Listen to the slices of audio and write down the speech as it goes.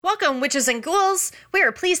Welcome, witches and ghouls. We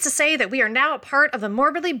are pleased to say that we are now a part of the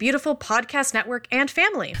Morbidly Beautiful podcast network and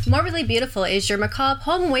family. Morbidly Beautiful is your macabre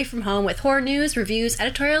home away from home with horror news, reviews,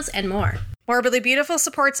 editorials, and more. Morbidly Beautiful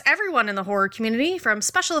supports everyone in the horror community, from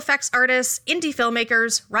special effects artists, indie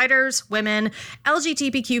filmmakers, writers, women,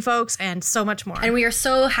 LGBTQ folks, and so much more. And we are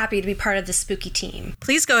so happy to be part of this spooky team.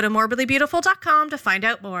 Please go to morbidlybeautiful.com to find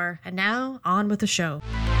out more. And now, on with the show.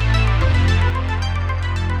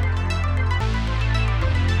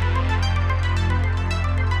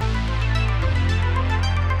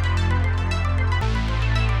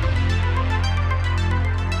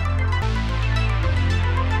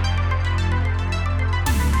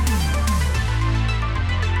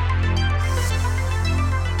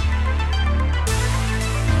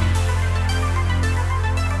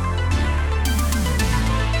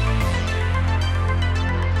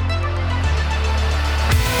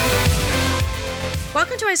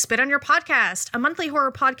 Welcome to I Spit on Your Podcast, a monthly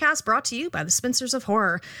horror podcast brought to you by the Spincers of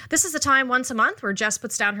Horror. This is the time once a month where Jess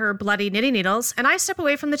puts down her bloody knitting needles and I step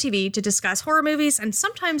away from the TV to discuss horror movies and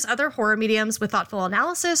sometimes other horror mediums with thoughtful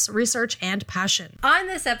analysis, research, and passion. On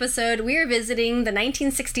this episode, we are visiting the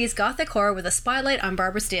 1960s gothic horror with a spotlight on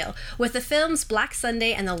Barbara Steele, with the films Black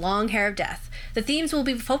Sunday and The Long Hair of Death. The themes we'll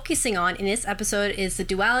be focusing on in this episode is the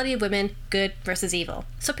duality of women, good versus evil.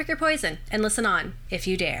 So pick your poison and listen on, if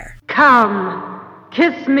you dare. Come.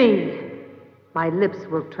 Kiss me. My lips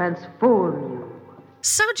will transform you.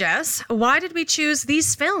 So, Jess, why did we choose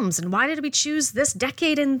these films and why did we choose this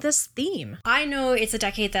decade and this theme? I know it's a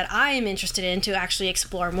decade that I am interested in to actually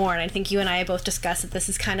explore more, and I think you and I both discussed that this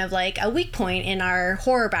is kind of like a weak point in our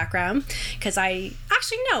horror background, because I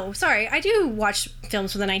do watch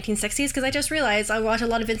films from the 1960s, because I just realized I watch a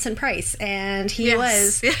lot of Vincent Price, and he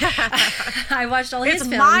was... I watched all his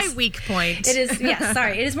films. It's my weak point. It is, yes,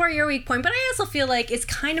 sorry. It is more your weak point, but I also feel like it's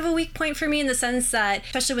kind of a weak point for me in the sense that,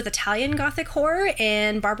 especially with Italian Gothic horror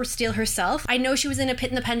and Barbara Steele herself, I know she was in A Pit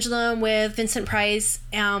in the Pendulum with Vincent Price,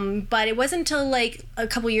 but it wasn't until like a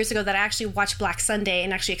couple years ago that I actually watched Black Sunday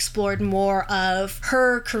and actually explored more of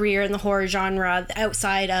her career in the horror genre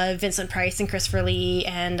outside of Vincent Price and Christopher Lee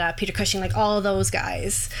and Peter Cushing, like all of those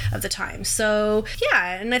guys of the time. So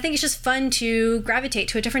yeah, and I think it's just fun to gravitate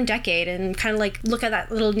to a different decade and kind of like look at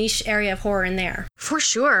that little niche area of horror in there. For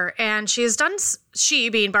sure. And she,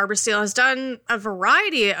 being Barbara Steele, has done a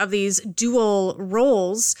variety of these dual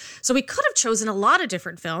roles. So we could have chosen a lot of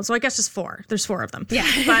different films. So I guess just four. There's four of them. Yeah.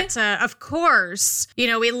 But of course,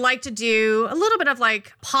 we like to do a little bit of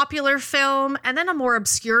like popular film and then a more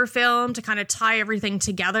obscure film to kind of tie everything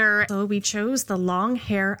together. So we chose The Long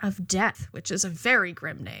Hair of Death, which is a very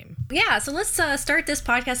grim name. Yeah. So let's start this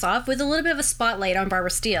podcast off with a little bit of a spotlight on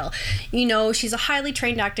Barbara Steele. She's a highly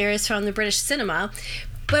trained actress from the British cinema.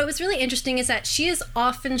 But what's really interesting is that she has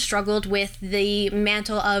often struggled with the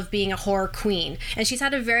mantle of being a horror queen. And she's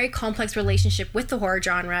had a very complex relationship with the horror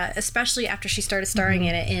genre, especially after she started starring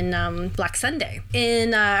in it in Black Sunday.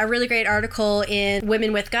 In a really great article in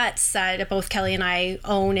Women with Guts that both Kelly and I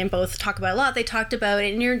own and both talk about a lot, they talked about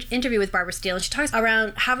an interview with Barbara Steele. And she talks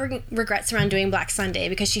around having regrets around doing Black Sunday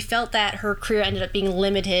because she felt that her career ended up being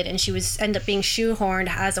limited and she ended up being shoehorned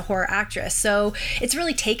as a horror actress. So it's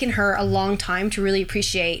really taken her a long time to really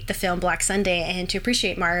appreciate the film Black Sunday and to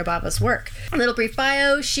appreciate Mario Bava's work. A little brief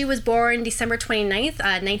bio. She was born December 29th,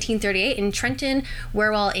 1938 in Trenton,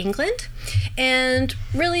 Wherwell, England, and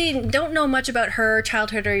really don't know much about her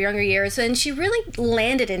childhood or younger years, and she really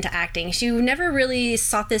landed into acting. She never really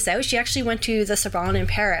sought this out. She actually went to the Sorbonne in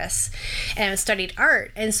Paris and studied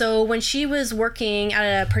art, and so when she was working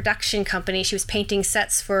at a production company, she was painting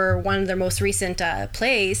sets for one of their most recent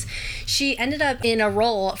plays. She ended up in a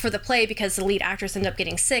role for the play because the lead actress ended up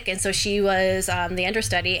getting sick, and so she was the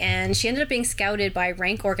understudy, and she ended up being scouted by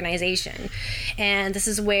Rank Organization, and this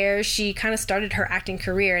is where she kind of started her acting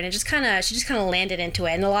career, and she just kind of landed into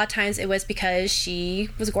it. And a lot of times it was because she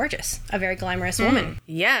was gorgeous, a very glamorous woman.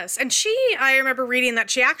 Yes, and I remember reading that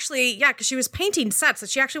she actually, because she was painting sets, that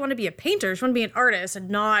she actually wanted to be a painter, she wanted to be an artist and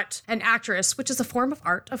not an actress, which is a form of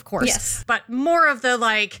art, of course. Yes. But more of the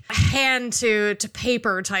like hand to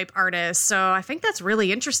paper type artist. So I think that's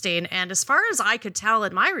really interesting. And as far as I could tell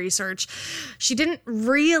in my research, she didn't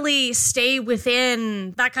really stay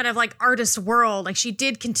within that kind of like artist world role, like she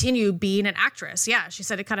did continue being an actress. Yeah, she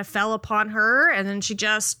said it kind of fell upon her and then she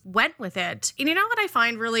just went with it. And you know what I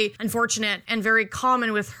find really unfortunate and very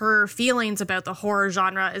common with her feelings about the horror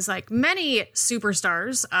genre is like many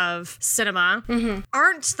superstars of cinema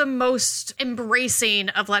aren't the most embracing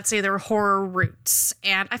of, let's say, their horror roots.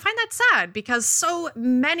 And I find that sad because so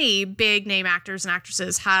many big name actors and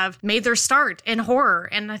actresses have made their start in horror.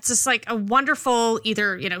 And it's just like a wonderful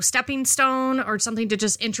either, you know, stepping stone or something to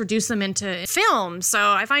just introduce them into film.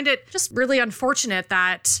 So I find it just really unfortunate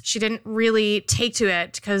that she didn't really take to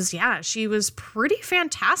it because, yeah, she was pretty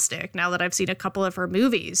fantastic now that I've seen a couple of her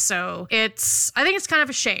movies. So I think it's kind of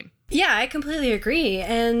a shame. Yeah, I completely agree.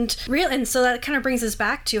 And so that kind of brings us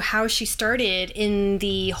back to how she started in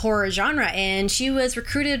the horror genre. And she was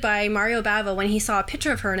recruited by Mario Bava when he saw a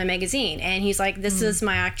picture of her in a magazine. And he's like, this is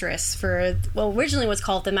my actress for, well, originally what's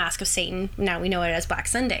called The Mask of Satan. Now we know it as Black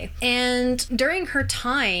Sunday. And during her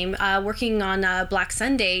time working on Black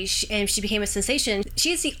Sunday, she became a sensation.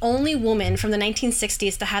 She's the only woman from the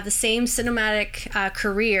 1960s to have the same cinematic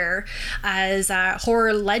career as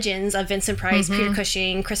horror legends of Vincent Price, Peter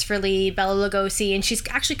Cushing, Christopher Lee, Bela Lugosi, and she's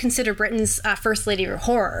actually considered Britain's first lady of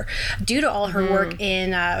horror due to all her work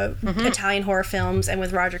in Italian horror films and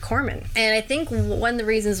with Roger Corman. And I think one of the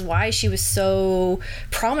reasons why she was so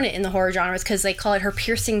prominent in the horror genre is because they call it her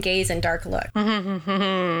piercing gaze and dark look.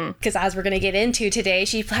 Because as we're going to get into today,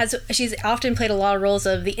 she's often played a lot of roles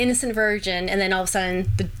of the innocent virgin and then all of a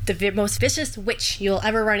sudden the most vicious witch you'll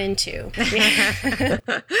ever run into.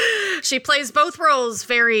 She plays both roles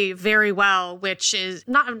very, very well, which is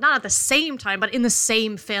not at the same time, but in the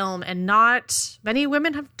same film, and not many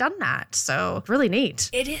women have done that. So really neat.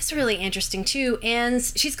 It is really interesting too, and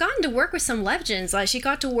she's gotten to work with some legends. She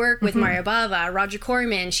got to work with Mario Bava, Roger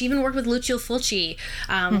Corman. She even worked with Lucio Fulci,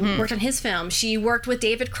 worked on his film. She worked with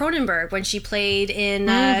David Cronenberg when she played in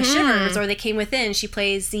Shivers or They Came Within. She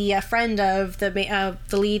plays the friend of the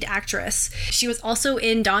lead actress. She was also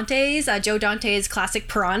in Joe Dante's classic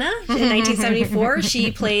Piranha in 1974.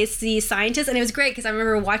 She plays the scientist, and it was great because I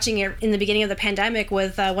remember watching it in the beginning of the pandemic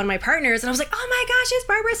with one of my partners, and I was like, oh my gosh, it's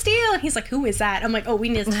Barbara Steele. And he's like, who is that? I'm like, oh, we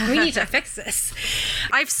need to fix this.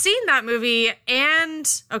 I've seen that movie,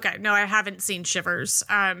 and okay, no, I haven't seen Shivers,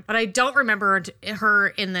 but I don't remember her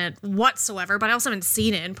in it whatsoever, but I also haven't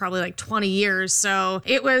seen it in probably like 20 years. So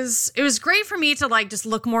it was great for me to like just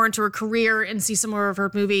look more into her career and see some more of her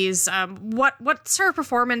movies. What's her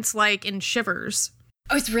performance like in Shivers?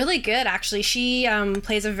 Oh, it's really good, actually. She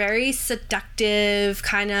plays a very seductive,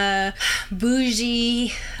 kind of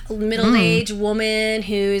bougie, middle-aged woman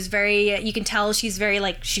who's very, you can tell she's very,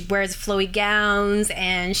 like, she wears flowy gowns,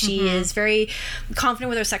 and she is very confident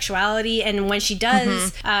with her sexuality. And when she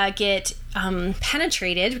does get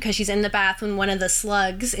penetrated, because she's in the bath when one of the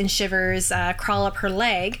slugs in Shivers crawl up her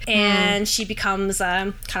leg, and she becomes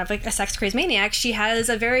kind of like a sex-crazed maniac, she has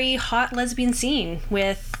a very hot lesbian scene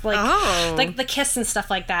with, like the kiss and stuff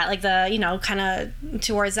like that, like the, you know, kind of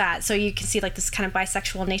towards that. So you can see like this kind of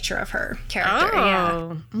bisexual nature of her character.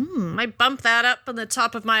 Oh, yeah. I bump that up on the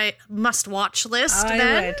top of my must-watch list.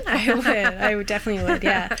 I would definitely would.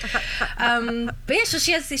 Yeah. But yeah, so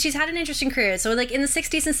she's had an interesting career. So like in the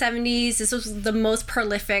 60s and 70s, this was the most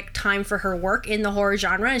prolific time for her work in the horror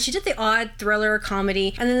genre, and she did the odd thriller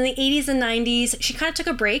comedy. And then in the 80s and 90s, she kind of took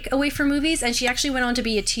a break away from movies, and she actually went on to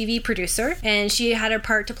be a TV producer, and she had a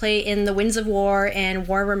part to play in The Winds of War and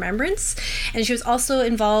War of Remembrance. And she was also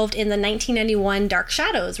involved in the 1991 Dark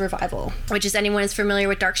Shadows revival, which is, anyone is familiar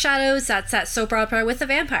with Dark Shadows, that's that soap opera with a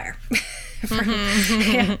vampire.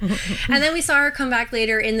 Yeah. And then we saw her come back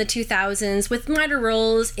later in the 2000s with minor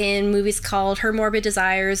roles in movies called Her Morbid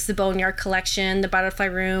Desires, The Boneyard Collection, The Butterfly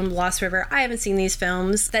Room, Lost River. I haven't seen these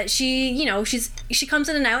films. That she, you know, she comes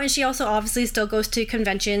in and out, and she also obviously still goes to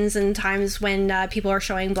conventions and times when people are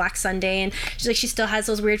showing Black Sunday, and she still has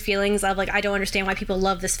those weird feelings of like, I don't understand why people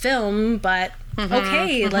love this film, but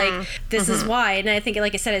okay, like this is why. And I think,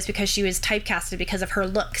 like I said, it's because she was typecasted because of her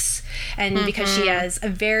looks, and because she has a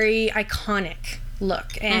very iconic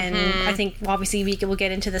look. And I think obviously we'll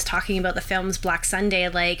get into this talking about the film's Black Sunday.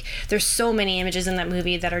 Like, there's so many images in that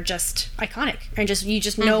movie that are just iconic, and you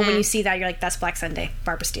just know when you see that, you're like, that's Black Sunday,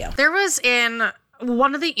 Barbara Steele. There was in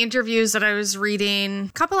one of the interviews that I was reading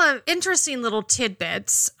a couple of interesting little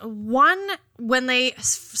tidbits. One when they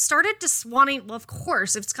started just wanting, well, of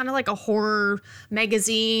course, it's kind of like a horror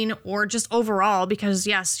magazine or just overall, because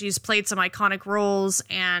yes, she's played some iconic roles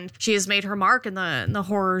and she has made her mark in the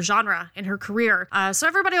horror genre in her career. So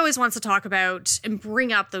everybody always wants to talk about and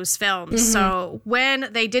bring up those films. So when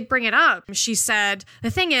they did bring it up, she said,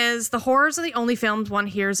 the thing is, the horrors are the only films one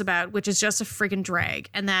hears about, which is just a friggin' drag.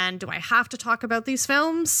 And then do I have to talk about these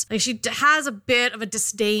films? Like, she has a bit of a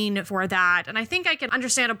disdain for that. And I think I can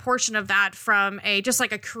understand a portion of that from just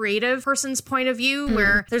like a creative person's point of view,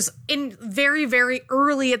 where there's in very, very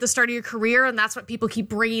early at the start of your career, and that's what people keep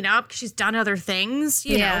bringing up because she's done other things,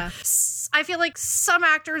 you know. I feel like some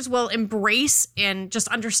actors will embrace and just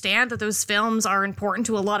understand that those films are important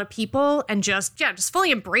to a lot of people and just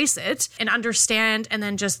fully embrace it and understand and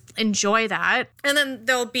then just enjoy that. And then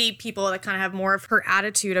there'll be people that kind of have more of her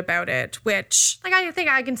attitude about it, which like I think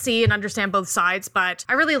I can see and understand both sides, but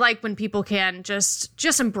I really like when people can just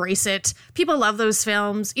embrace it. People love those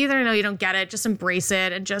films. Either you don't get it, just embrace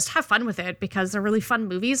it and just have fun with it because they're really fun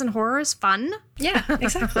movies and horror is fun. Yeah,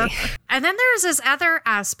 exactly. And then there's this other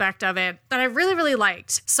aspect of it that I really, really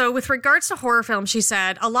liked. So with regards to horror films, she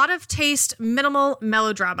said, a lot of taste, minimal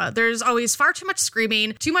melodrama. There's always far too much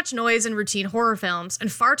screaming, too much noise in routine horror films,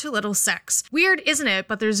 and far too little sex. Weird, isn't it?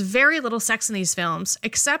 But there's very little sex in these films,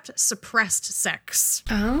 except suppressed sex.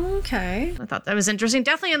 Oh, okay. I thought that was interesting.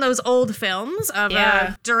 Definitely in those old films of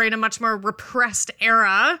during a much more repressed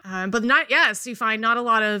era. But you find not a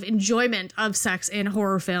lot of enjoyment of sex in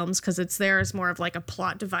horror films because it's there as more of like a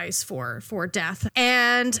plot device for death.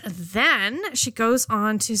 And then she goes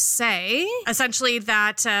on to say essentially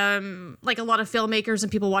that like a lot of filmmakers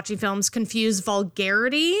and people watching films confuse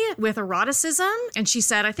vulgarity with eroticism. And she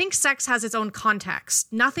said, I think sex has its own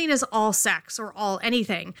context. Nothing is all sex or all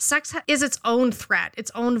anything. Sex is its own threat,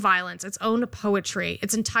 its own violence, its own poetry.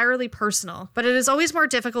 It's entirely personal. But it is always more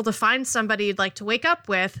difficult to find somebody you'd like to wake up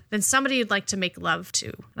with than somebody you'd like to make love to.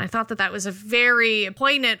 And I thought that was a very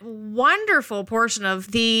poignant, wonderful portion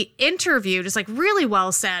of the interview. Just like really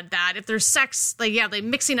well said that if there's sex, like, they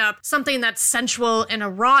mixing up something that's sensual and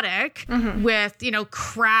erotic with,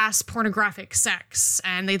 crass pornographic sex.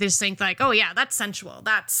 And they just think like, oh yeah, that's sensual.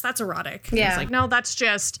 That's erotic. Yeah. It's like, no, that's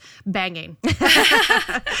just banging.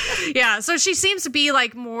 Yeah. So she seems to be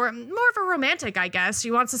like more of a romantic, I guess.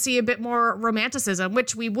 She wants to see a bit more romanticism,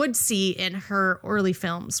 which we would see in her early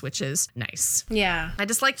films, which is nice. Yeah. I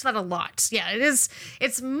just liked that a lot. Yeah, it is.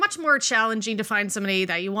 It's much more challenging to find somebody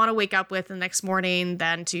that you want to wake up with the next morning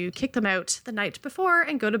than to kick them out the night before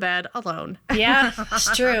and go to bed alone. Yeah,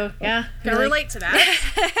 it's true. Yeah. Can relate to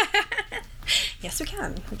that. Yes, we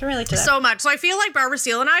can. We can relate to that. So much. So I feel like Barbara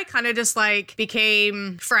Steele and I kind of just like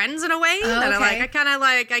became friends in a way. I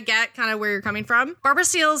get kind of where you're coming from. Barbara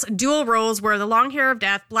Steele's dual roles were The Long Hair of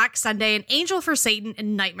Death, Black Sunday, An Angel for Satan,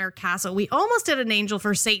 and Nightmare Castle. We almost did An Angel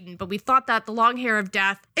for Satan, but we thought that The Long Hair of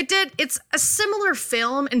Death, it's a similar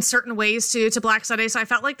film in certain ways to Black Sunday. So I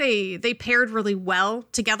felt like they paired really well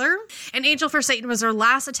together. And Angel for Satan was their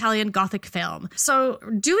last Italian Gothic film. So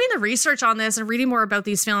doing the research on this and reading more about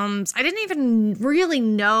these films, I didn't even really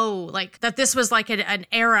know like that this was like an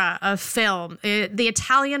era of film, the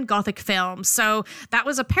Italian Gothic film. So that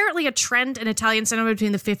was apparently a trend in Italian cinema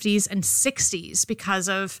between the 50s and 60s because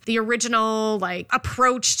of the original like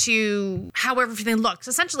approach to how everything looks.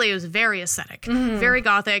 Essentially, it was very aesthetic, very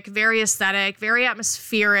Gothic, very aesthetic, very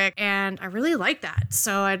atmospheric, and I really like that.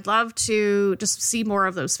 So I'd love to just see more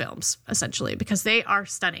of those films, essentially, because they are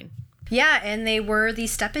stunning. Yeah, and they were the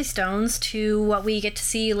stepping stones to what we get to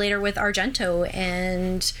see later with Argento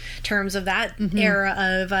in terms of that era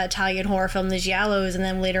of Italian horror film, the Giallos, and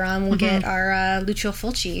then later on we'll get our Lucio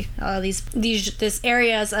Fulci. These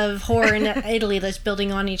areas of horror in Italy that's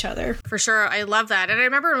building on each other. For sure, I love that. And I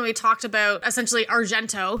remember when we talked about essentially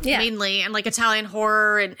Argento mainly and like Italian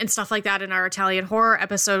horror and stuff like that in our Italian horror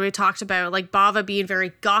episode, we talked about like Bava being very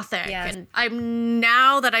Gothic. Yes. And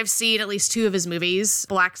now that I've seen at least two of his movies,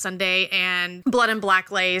 Black Sunday and Blood and Black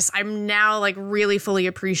Lace, I'm now like really fully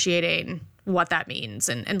appreciating what that means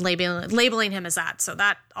and labeling him as that. So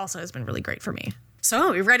that also has been really great for me. So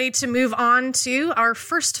are we ready to move on to our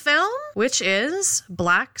first film, which is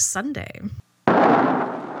Black Sunday.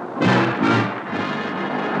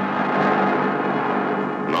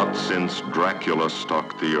 Not since Dracula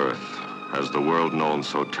stalked the earth has the world known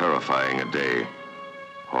so terrifying a day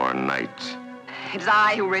or night. It is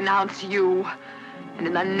I who renounce you. And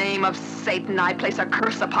in the name of Satan, I place a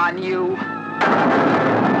curse upon you.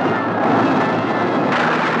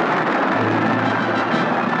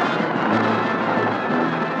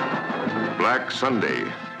 Black Sunday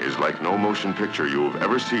is like no motion picture you have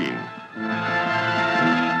ever seen.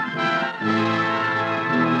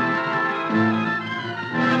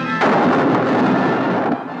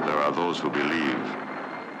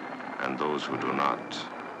 those who do not.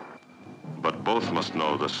 But both must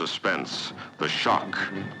know the suspense, the shock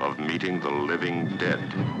of meeting the living dead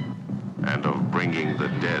and of bringing the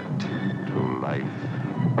dead to life.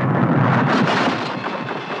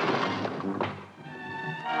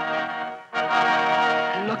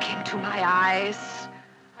 Look into my eyes.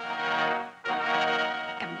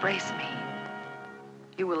 Embrace me.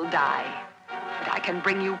 You will die, but I can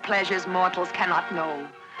bring you pleasures mortals cannot know.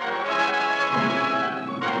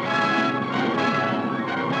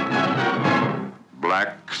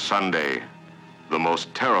 Black Sunday, the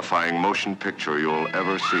most terrifying motion picture you'll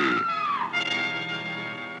ever see.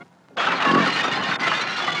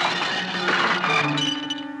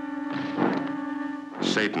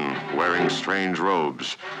 Satan, wearing strange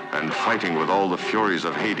robes and fighting with all the furies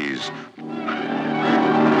of Hades,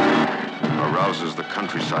 arouses the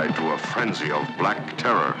countryside to a frenzy of black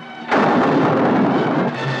terror.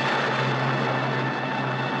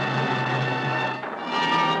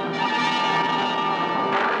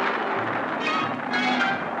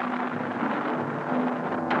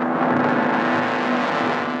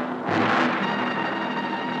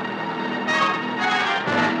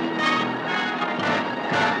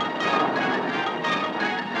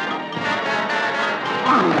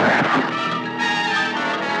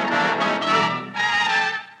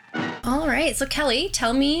 So Kelly,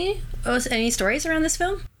 tell me any stories around this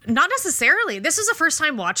film? Not necessarily. This is a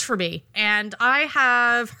first-time watch for me, and I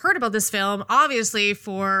have heard about this film, obviously,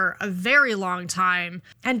 for a very long time,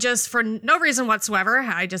 and just for no reason whatsoever.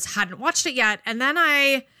 I just hadn't watched it yet, and then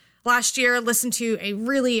I last year listened to a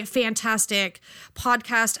really fantastic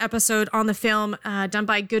podcast episode on the film done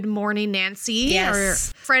by Good Morning Nancy. Yes.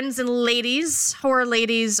 Our friends and ladies, horror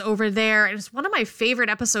ladies over there. It was one of my favorite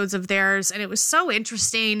episodes of theirs, and it was so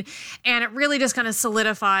interesting, and it really just kind of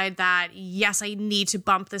solidified that, yes, I need to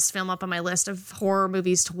bump this film up on my list of horror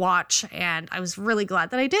movies to watch, and I was really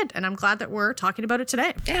glad that I did, and I'm glad that we're talking about it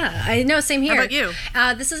today. Yeah, I know, same here. How about you?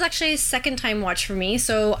 This is actually a second time watch for me.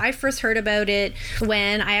 So I first heard about it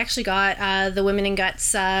when I actually got the Women in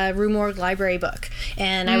Guts Rue Morgue Library book,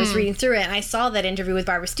 and I was reading through it, and I saw that interview with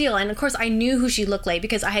Barbara Steele, and of course I knew who she looked like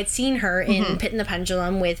because I had seen her in Pit and the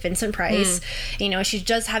Pendulum with Vincent Price. You know, she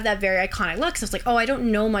does have that very iconic look, so I was like, oh, I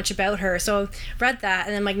don't know much about her, so read that,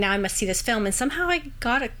 and I'm like, now I must see this film, and somehow I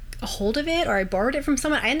got a hold of it, or I borrowed it from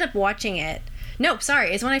someone. I ended up watching it. No,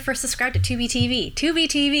 sorry. It's when I first subscribed to Tubi TV. Tubi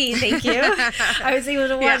TV, thank you. I was able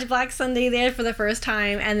to watch Black Sunday there for the first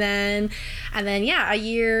time. And then, yeah, a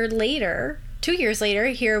year later, 2 years later,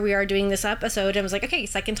 here we are doing this episode. And I was like, okay,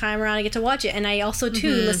 second time around, I get to watch it. And I also,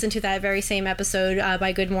 too, listened to that very same episode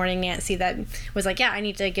by Good Morning Nancy that was like, yeah, I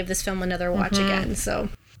need to give this film another watch again. So...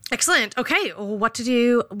 Excellent. Okay, what do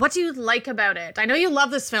you like about it? I know you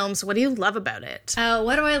love this film, so what do you love about it?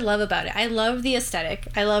 What do I love about it? I love the aesthetic.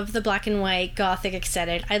 I love the black and white gothic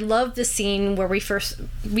aesthetic. I love the scene where we first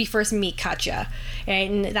meet Katja,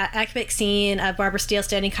 and that epic scene of Barbara Steele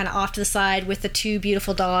standing kind of off to the side with the two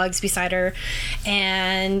beautiful dogs beside her,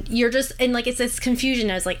 and you're just and like it's this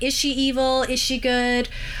confusion. I was like, is she evil? Is she good?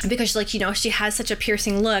 Because like, you know, she has such a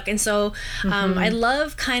piercing look, and so I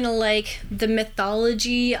love kind of like the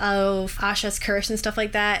mythology of Asha's curse and stuff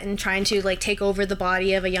like that, and trying to like take over the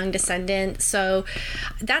body of a young descendant. So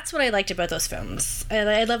that's what I liked about those films.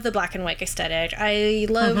 I love the black and white aesthetic. I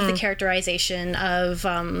love the characterization of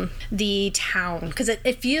the town, because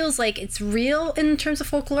it feels like it's real in terms of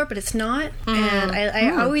folklore, but it's not. And I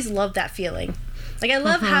always love that feeling. Like, I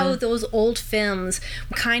love how those old films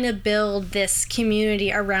kind of build this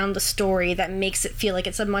community around the story that makes it feel like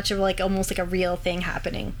it's a much of like almost like a real thing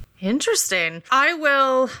happening. Interesting. I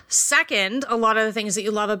will second a lot of the things that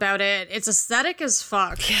you love about it. It's aesthetic as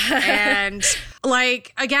fuck. And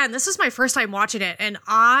like, again, this is my first time watching it, and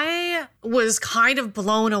I was kind of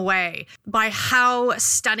blown away by how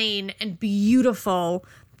stunning and beautiful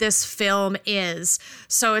this film is.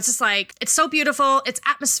 So it's just like, it's so beautiful, it's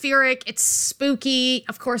atmospheric, it's spooky.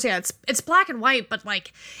 Of course, yeah, it's black and white, but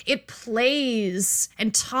like it plays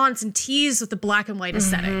and taunts and teases with the black and white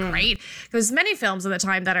aesthetic, right? There's many films at the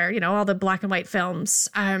time that are, you know, all the black and white films.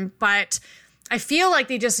 But I feel like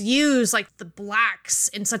they just use like the blacks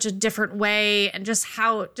in such a different way, and just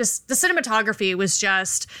how just the cinematography was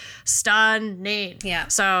just stunning. Yeah.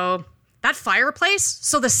 So that fireplace,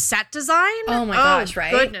 so the set design. Oh my gosh,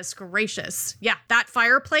 right? Goodness gracious. Yeah, that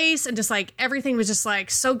fireplace and just like everything was just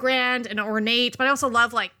like so grand and ornate. But I also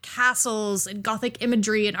love like castles and Gothic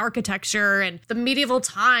imagery and architecture and the medieval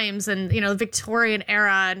times and, you know, the Victorian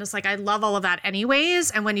era. And just like, I love all of that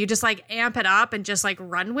anyways. And when you just like amp it up and just like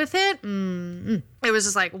run with it, It was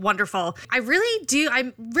just like wonderful. I'm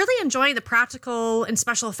really enjoying the practical and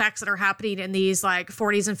special effects that are happening in these like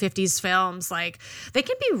 40s and 50s films. Like they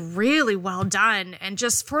can be really well done. And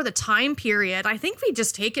just for the time period, I think we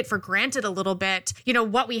just take it for granted a little bit, you know,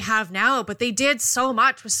 what we have now, but they did so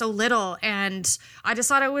much with so little. And I just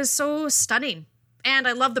thought it was so stunning. And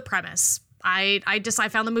I love the premise. I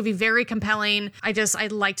found the movie very compelling. I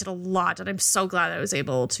liked it a lot, and I'm so glad I was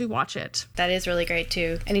able to watch it. That is really great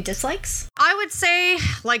too. Any dislikes? I would say,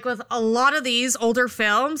 like with a lot of these older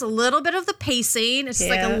films, a little bit of the pacing. It's just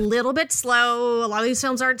like a little bit slow. A lot of these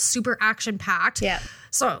films aren't super action-packed. Yeah.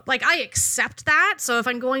 So, like, I accept that. So if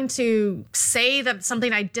I'm going to say that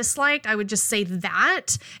something I disliked, I would just say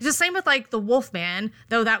that. It's the same with, like, The Wolfman,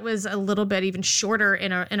 though that was a little bit even shorter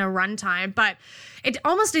in a runtime. But it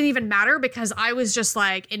almost didn't even matter because I was just,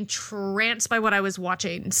 like, entranced by what I was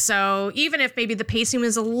watching. So even if maybe the pacing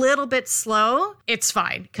was a little bit slow, it's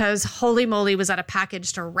fine. Because holy moly, was that a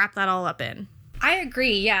package to wrap that all up in. I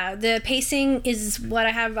agree. Yeah, the pacing is what I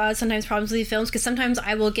have sometimes problems with these films because sometimes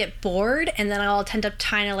I will get bored and then I'll tend to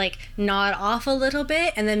kind of like nod off a little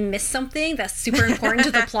bit and then miss something that's super important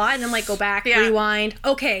to the plot and then like go back, rewind.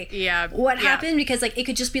 Okay, what happened? Because like it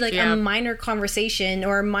could just be like a minor conversation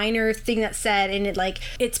or a minor thing that's said and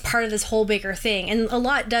it's part of this whole bigger thing. And a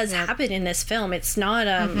lot does happen in this film. It's not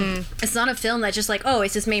it's not a film that's just like, oh,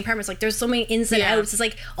 it's this main premise. Like there's so many ins and outs. It's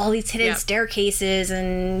like all these hidden staircases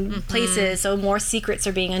and places. So more secrets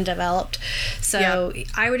are being undeveloped. So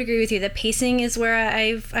I would agree with you. The pacing is where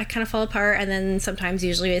I kind of fall apart, and then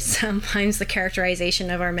usually it's sometimes the characterization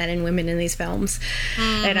of our men and women in these films.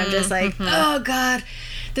 And I'm just like, oh God,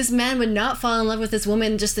 this man would not fall in love with this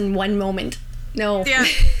woman just in one moment. No. Yeah.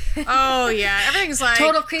 Oh yeah. Everything's like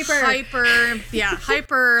total creeper.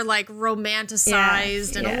 Hyper like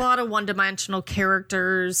romanticized and a lot of one-dimensional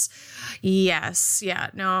characters. Yes. Yeah.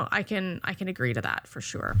 No, I can agree to that for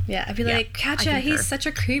sure. Yeah. I'd be like, Katja, he's such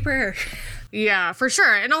a creeper. Yeah, for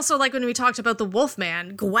sure. And also like when we talked about the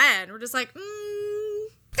Wolfman, Gwen, we're just like,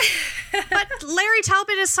 but Larry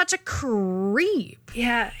Talbot is such a creep.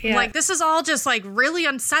 Yeah. Like, this is all just, like, really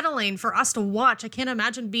unsettling for us to watch. I can't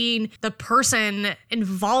imagine being the person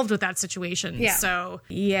involved with that situation. Yeah. So,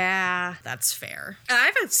 yeah, that's fair. And I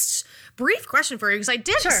have a brief question for you, because I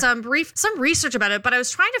did some research about it, but I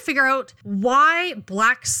was trying to figure out why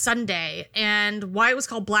Black Sunday and why it was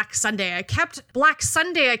called Black Sunday. I kept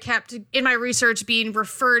in my research being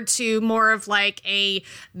referred to more of like a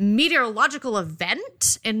meteorological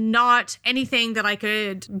event and not anything that I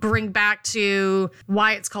could bring back to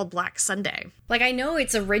why it's called Black Sunday. Like, I know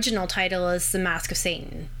its original title is The Mask of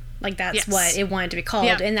Satan. Like, that's what it wanted to be called.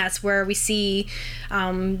 Yeah. And that's where we see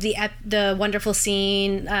the wonderful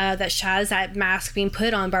scene that shows that mask being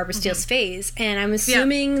put on Barbara Steele's face. And I'm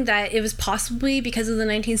assuming that it was possibly because of the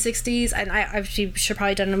 1960s. And I should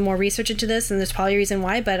probably done more research into this, and there's probably a reason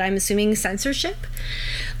why, but I'm assuming censorship.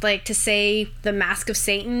 Like, to say the Mask of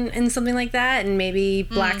Satan and something like that, and maybe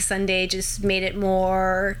Black Sunday just made it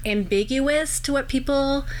more ambiguous to what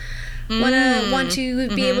people want to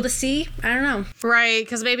be able to see. I don't know. Right,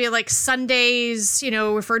 because maybe like Sundays,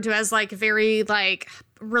 referred to as like very like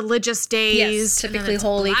religious days. Yes, typically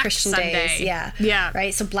holy Black Christian Sunday. days. Yeah.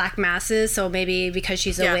 Right, so black masses. So maybe because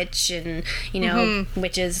she's a witch and,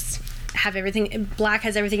 witches have everything, black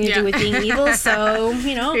has everything to do with being evil, so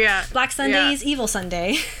Black Sunday is Evil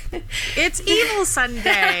Sunday. It's Evil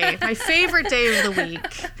Sunday, my favorite day of the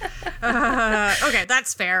week. Okay,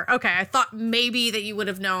 that's fair. Okay, I thought maybe that you would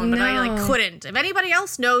have known, but I couldn't. If anybody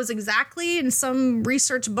else knows exactly in some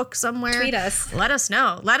research book somewhere, tweet us. Let us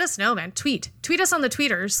know, man. Tweet us on the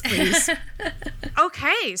tweeters, please.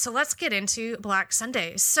 Okay, so let's get into Black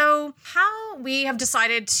Sunday. So how we have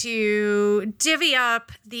decided to divvy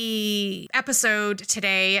up the episode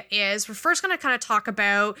today is we're first going to kind of talk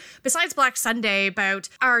about, besides Black Sunday, about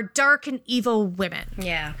our dark and evil women.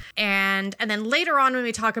 Yeah. And then later on when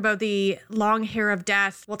we talk about the long hair of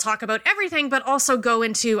death, we'll talk about everything, but also go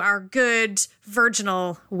into our good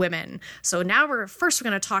virginal women. So now we're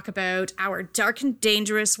going to talk about our dark and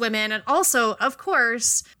dangerous women. And also, of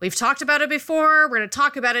course, we've talked about it before. We're going to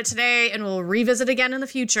talk about it today, and we'll revisit again in the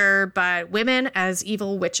future, but women as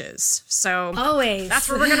evil witches. So always. That's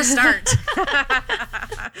where we're going to start.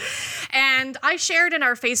 And I shared in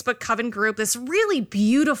our Facebook Coven group this really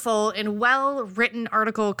beautiful and well-written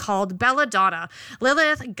article called Belladonna,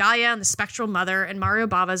 Lilith, Gaia, and the Spectral Mother, and Mario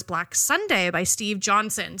Bava's Black Sunday by Steve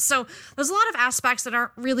Johnson. So there's a lot of aspects that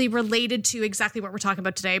aren't really related to exactly what we're talking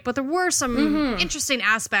about today, but there were some interesting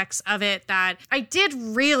aspects of it that I did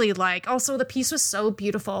really like. Also, the piece was so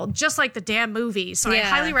beautiful, just like the damn movie. So I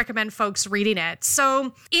highly recommend folks reading it.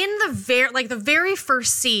 So in the very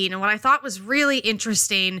first scene, and what I thought was really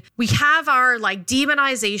interesting, we have our like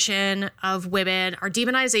demonization of women, our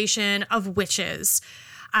demonization of witches.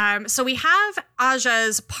 So we have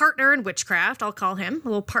Aja's partner in witchcraft. I'll call him a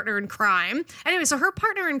little partner in crime. Anyway, so her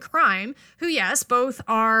partner in crime, who, yes, both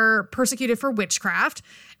are persecuted for witchcraft,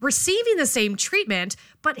 receiving the same treatment,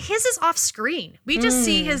 but his is off screen. We just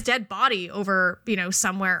see his dead body over,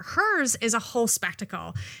 somewhere. Hers is a whole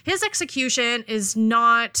spectacle. His execution is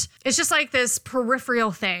not, it's just like this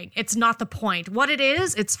peripheral thing. It's not the point. What it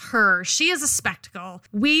is, it's her. She is a spectacle.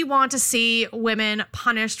 We want to see women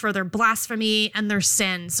punished for their blasphemy and their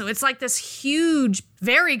sins. So it's like this huge,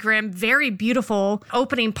 very grim, very beautiful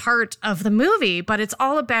opening part of the movie, but it's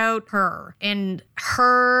all about her and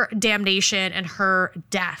her damnation and her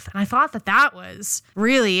death. And I thought that was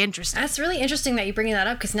really interesting. That's really interesting that you bring that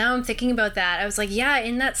up, because now I'm thinking about that. I was like, yeah,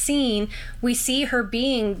 in that scene, we see her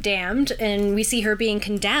being damned and we see her being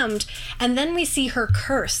condemned, and then we see her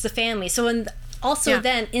curse the family. So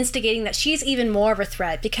then instigating that she's even more of a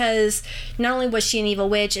threat, because not only was she an evil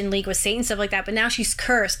witch in league with Satan, stuff like that, but now she's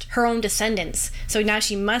cursed her own descendants. So now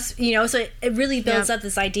she must, so it really builds up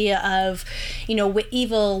this idea of,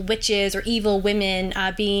 evil witches or evil women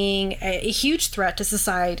being a huge threat to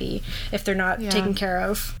society if they're not taken care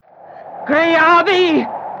of. Greyabi!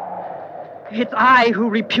 It's I who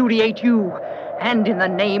repudiate you, and in the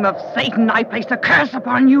name of Satan I place a curse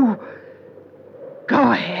upon you.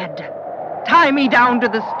 Go ahead. Tie me down to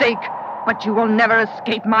the stake, but you will never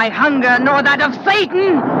escape my hunger, nor that of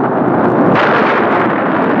Satan!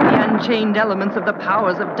 The unchained elements of the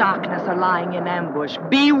powers of darkness are lying in ambush.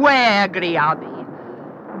 Beware, Greyabi.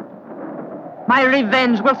 My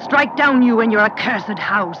revenge will strike down you and your accursed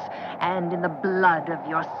house, and in the blood of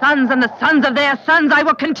your sons and the sons of their sons I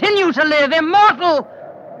will continue to live immortal!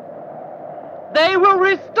 They will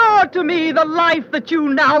restore to me the life that you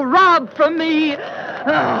now rob from me!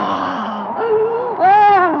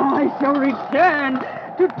 I shall return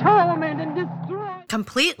to torment and destroy.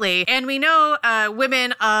 Completely. And we know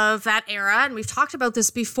women of that era, and we've talked about this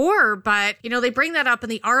before, but, they bring that up in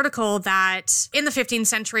the article that in the 15th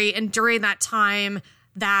century and during that time,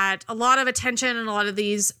 that a lot of attention and a lot of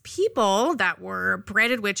these people that were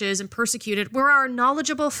branded witches and persecuted were our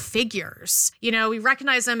knowledgeable figures. We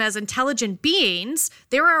recognize them as intelligent beings.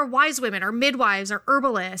 They were our wise women, our midwives, our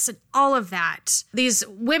herbalists, and all of that. These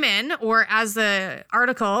women, or as the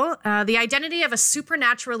article, the identity of a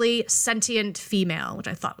supernaturally sentient female, which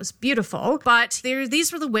I thought was beautiful. But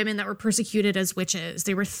these were the women that were persecuted as witches.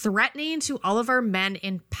 They were threatening to all of our men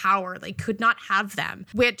in power. They could not have them,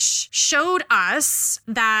 which showed us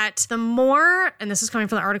that the more, and this is coming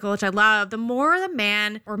from the article, which I love, the more the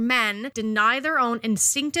man or men deny their own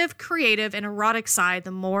instinctive, creative, and erotic side, the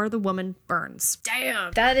more the woman burns.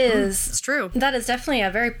 Damn. That is... It's true. That is definitely a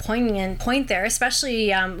very poignant point there,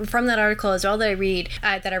 especially from that article as well that I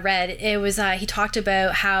read. It was, he talked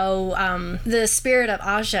about how the spirit of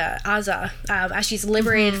Aja, as she's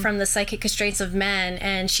liberated from the psychic constraints of men,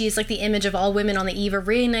 and she's like the image of all women on the eve of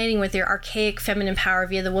reuniting with their archaic feminine power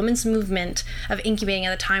via the woman's movement of incubating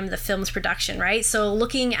at the time of the film's production, right? So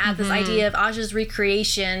looking at this idea of Aja's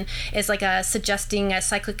recreation is like suggesting a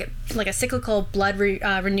cyclical blood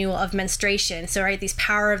renewal of menstruation. So, right, these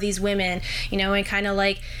power of these women, and kind of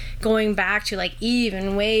like going back to like Eve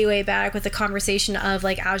and way back with the conversation of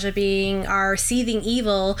like Aja being our seething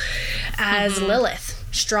evil as Lilith.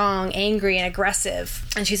 Strong, angry, and aggressive.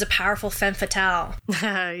 And she's a powerful femme fatale.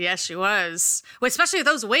 Yes, she was. Well, especially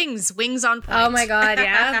those wings on point. Oh my God,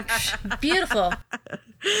 yeah. Beautiful.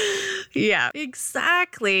 Yeah,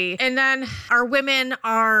 exactly. And then our women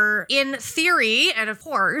are, in theory, and of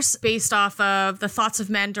course, based off of the thoughts of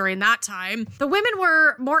men during that time, the women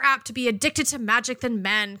were more apt to be addicted to magic than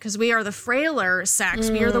men because we are the frailer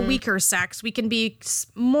sex. We are the weaker sex. We can be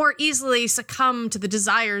more easily succumb to the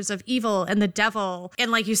desires of evil and the devil.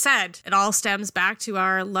 And like you said, it all stems back to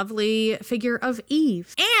our lovely figure of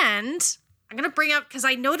Eve. And I'm going to bring up, because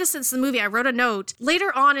I noticed since the movie, I wrote a note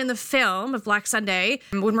later on in the film of Black Sunday,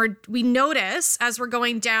 when we notice as we're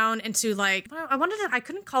going down into like, I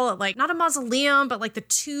couldn't call it like, not a mausoleum, but like the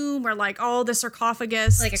tomb or like all the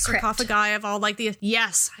sarcophagus, like a sarcophagi of all like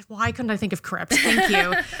yes. Why couldn't I think of crypt? Thank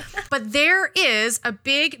you. But there is a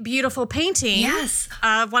big, beautiful painting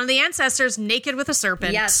of one of the ancestors naked with a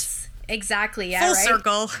serpent. Yes. Exactly. Yeah. Full right?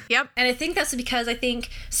 circle. Yep. And I think that's because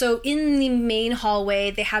so in the main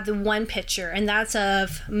hallway, they have the one picture, and that's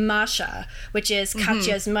of Masha, which is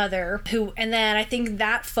Katya's mother, and then I think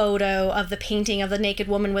that photo of the painting of the naked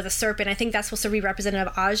woman with a serpent, I think that's supposed to be representative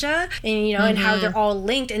of Aja, and, and how they're all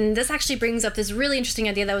linked. And this actually brings up this really interesting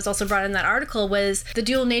idea that was also brought in that article, was the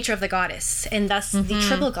dual nature of the goddess, and thus the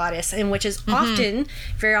triple goddess, and which is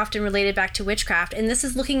very often related back to witchcraft. And this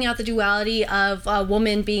is looking at the duality of a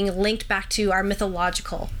woman being linked back to our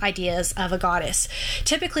mythological ideas of a goddess.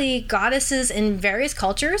 Typically, goddesses in various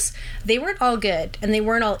cultures, they weren't all good and they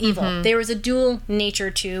weren't all evil. There was a dual nature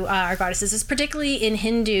to our goddesses. It's particularly in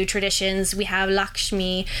Hindu traditions. We have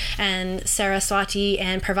Lakshmi and Saraswati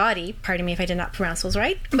and Parvati. Pardon me if I did not pronounce those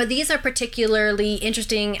right. But these are particularly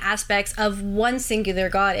interesting aspects of one singular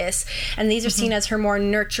goddess. And these are seen as her more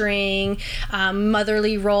nurturing,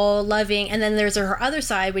 motherly role, loving. And then there's her other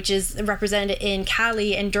side, which is represented in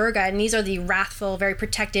Kali and Durga. And these are the wrathful, very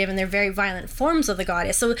protective, and they're very violent forms of the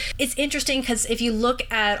goddess. So it's interesting because if you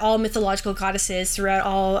look at all mythological goddesses throughout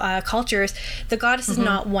all cultures, the goddess is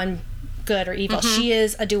not one good or evil. She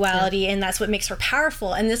is a duality, and that's what makes her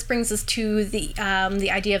powerful. And this brings us to the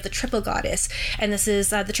idea of the triple goddess. And this is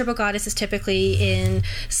the triple goddess is typically in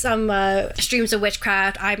some streams of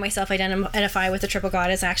witchcraft. I myself identify with the triple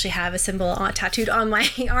goddess. I actually have a symbol tattooed on my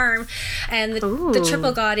arm. And the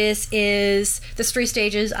triple goddess is the 3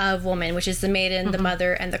 stages of woman, which is the maiden, the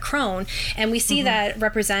mother, and the crone. And we see that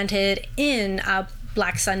represented in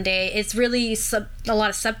Black Sunday. It's really a lot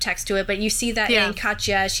of subtext to it, but you see that in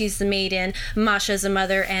Katya, she's the maiden, Masha's the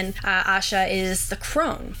mother, and Asha is the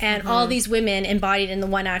crone. And all these women embodied in the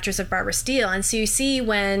one actress of Barbara Steele. And so you see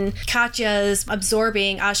when Katya's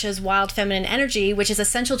absorbing Asha's wild feminine energy, which is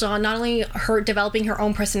essential to not only her developing her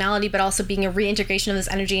own personality, but also being a reintegration of this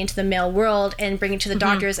energy into the male world and bringing it to the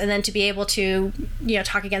doctors, and then to be able to,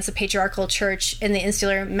 talk against the patriarchal church and the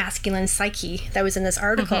insular masculine psyche that was in this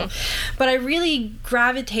article. But I really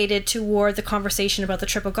gravitated toward the conversation about the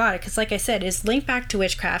triple goddess because, like I said, is linked back to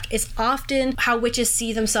witchcraft. It's often how witches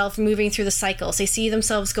see themselves moving through the cycles. They see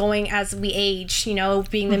themselves going as we age,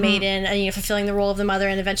 being the maiden and fulfilling the role of the mother,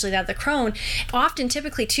 and eventually that of the crone. Often,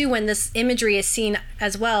 typically too, when this imagery is seen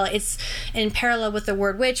as well, it's in parallel with the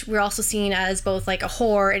word witch. We're also seen as both like a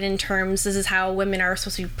whore, and in terms, this is how women are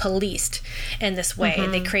supposed to be policed in this way.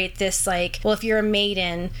 They create this if you're a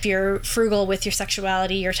maiden, if you're frugal with your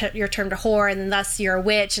sexuality, you're termed a whore, and then thus you're a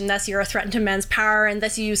witch, and thus you're a threat to men's power, and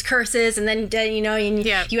thus you use curses, and then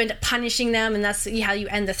you end up punishing them, and that's how you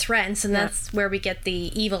end the threats. And that's where we get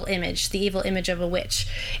the evil image of a witch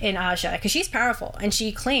in Aja, because she's powerful and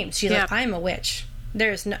she claims she's like, I'm a witch.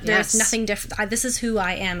 There's nothing different. This is who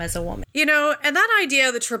I am as a woman. And that idea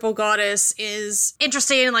of the triple goddess is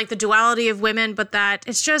interesting, like the duality of women, but that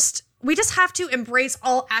it's just, we just have to embrace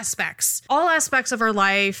all aspects of our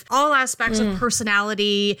life, all aspects of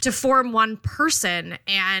personality to form one person.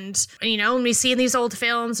 And, when we see in these old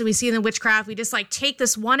films and we see in the witchcraft, we just take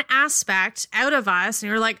this one aspect out of us and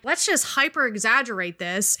you're like, let's just hyper exaggerate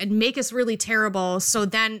this and make us really terrible. So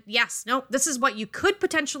then, this is what you could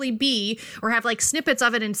potentially be, or have snippets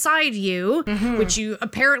of it inside you, which you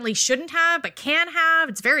apparently shouldn't have, but can have.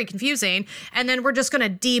 It's very confusing. And then we're just going to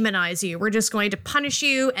demonize you. We're just going to punish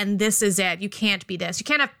you. And this is it. You can't be this. You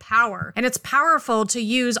can't have power. And it's powerful to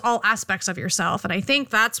use all aspects of yourself. And I think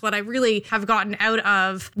that's what I really have gotten out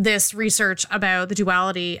of this research about the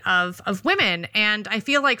duality of women. And I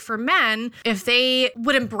feel like for men, if they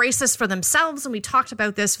would embrace this for themselves, and we talked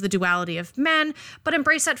about this for the duality of men, but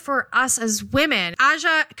embrace it for us as women.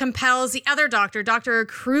 Aja compels the other doctor, Dr.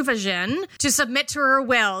 Kruvajin, to submit to her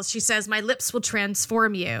will. She says, my lips will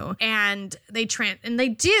transform you. And they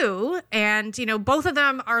do. And, both of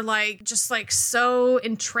them are so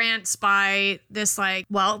entranced by this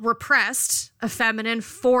repressed a feminine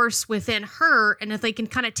force within her, and if they can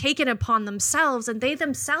kind of take it upon themselves, and they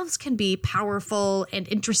themselves can be powerful and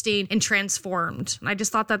interesting and transformed. And I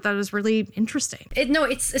just thought that was really interesting.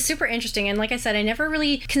 It's super interesting. And like I said, I never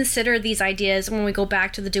really considered these ideas when we go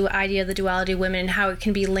back to the idea of the duality of women and how it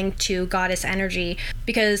can be linked to goddess energy,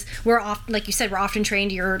 because like you said, we're often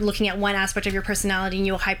trained, you're looking at one aspect of your personality and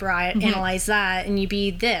you'll hyper analyze that and you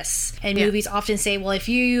be this. And movies often say, well, if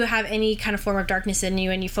you have any kind of form of darkness in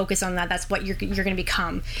you and you focus on that, that's what you're going to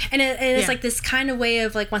become. And it's like this kind of way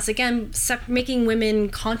of once again making women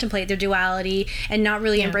contemplate their duality and not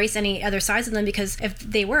really embrace any other sides of them, because if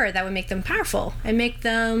they were, that would make them powerful and make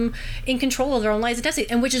them in control of their own lives and destiny,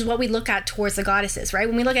 and which is what we look at towards the goddesses, right?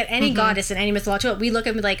 When we look at any goddess in any mythological, we look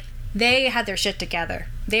at them like, they had their shit together.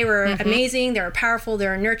 They were amazing, they were powerful, they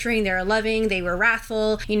were nurturing, they were loving, they were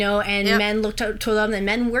wrathful, and men looked to them and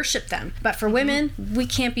men worshiped them. But for women, we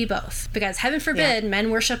can't be both, because heaven forbid men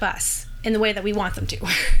worship us in the way that we want them to.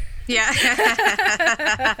 Yeah.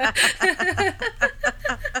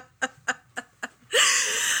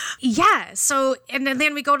 Yeah, so, and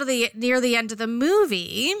then we go to near the end of the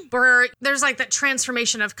movie where there's like that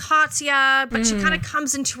transformation of Katya, but she kind of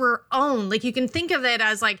comes into her own. Like, you can think of it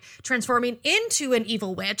as like transforming into an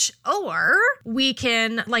evil witch, or we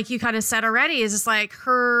can, like you kind of said already, is just like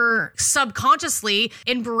her subconsciously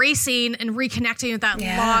embracing and reconnecting with that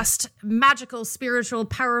lost, magical, spiritual,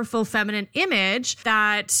 powerful feminine image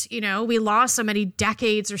that, we lost so many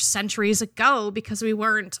decades or centuries ago because we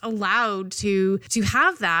weren't allowed to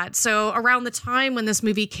have that. So around the time when this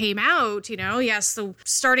movie came out, so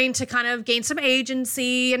starting to kind of gain some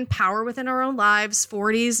agency and power within our own lives,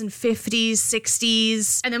 40s and 50s,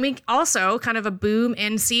 60s. And then we also kind of a boom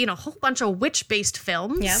in seeing a whole bunch of witch-based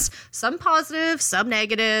films, some positive, some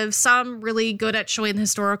negative, some really good at showing the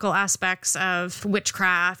historical aspects of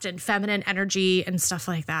witchcraft and feminine energy and stuff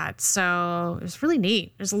like that. So it was really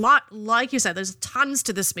neat. There's a lot, like you said, there's tons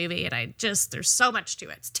to this movie, and there's so much to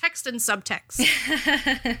it. It's text and subtext.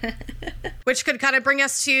 Which could kind of bring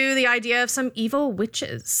us to the idea of some evil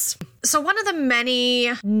witches. So one of the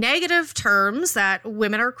many negative terms that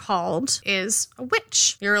women are called is a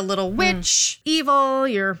witch. You're a little witch, evil,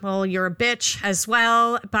 you're a bitch as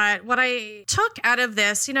well. But what I took out of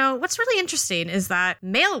this, what's really interesting is that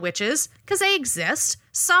male witches, because they exist,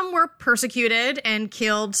 some were persecuted and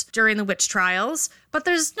killed during the witch trials, but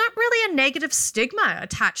there's not really a negative stigma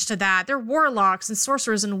attached to that. They're warlocks and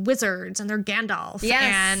sorcerers and wizards, and they're Gandalf.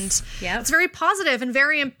 Yes. And it's very positive and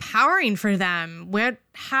very empowering for them. What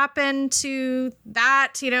happened to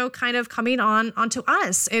that, kind of coming onto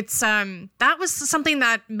us? It's that was something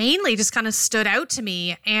that mainly just kind of stood out to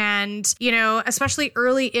me. And, especially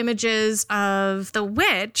early images of the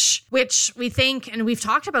witch, which we think, and we've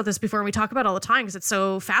talked about this before, and we talk about it all the time because it's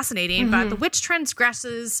so fascinating, but the witch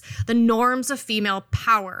transgresses the norms of female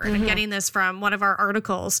power. And I'm getting this from one of our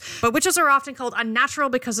articles. But witches are often called unnatural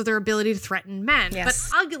because of their ability to threaten men. Yes.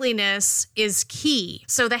 But ugliness is key.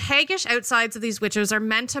 So the haggish outsides of these witches are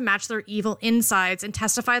meant to match their evil insides and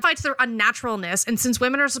testify to their unnaturalness. And since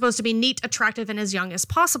women are supposed to be neat, attractive, and as young as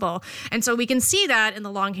possible. And so we can see that in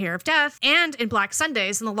The Long Hair of Death and in Black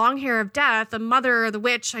Sundays. In The Long Hair of Death, the mother, the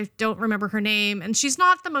witch, I don't remember her name, and she's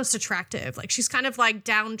not the most attractive. Like, she's kind of like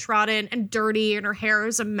downtrodden and dirty, and her hair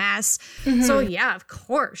is a mess. So yeah, of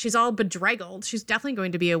course, she's all bedraggled. She's definitely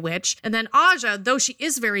going to be a witch. And then Aja, though she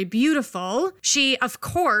is very beautiful, she, of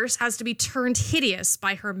course, has to be turned hideous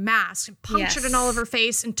by her mask, and punctured in all of her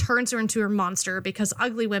face, and turns her into her monster, because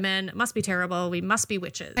ugly women must be terrible. We must be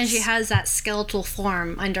witches. And she has that skeletal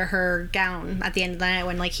form under her gown at the end of the night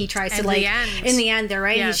when, like, he tries to, like, in the end, they're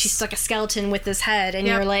right. Yes. She's like a skeleton with this head, and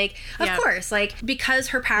you're like, of course, like, because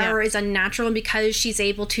her power is unnatural, and because she's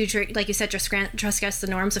able to, like you said, transgress the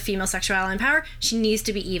norms of female sexuality and power, she needs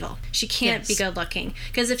to be evil. She can't be good looking,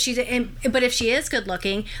 because if she is good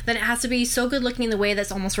looking, then it has to be so good looking in the way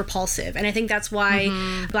that's almost repulsive. And I think that's why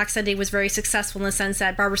Black Sunday was very successful in the sense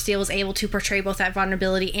that Barbara Steele was able to portray both that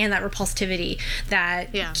vulnerability and that repulsivity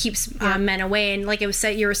that keeps men away. And like you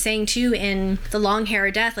were saying too, in The Long Hair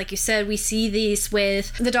of Death, like you said, we see these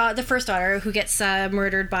with the first daughter who gets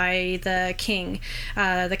murdered by the king,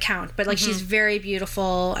 the count, but like she's very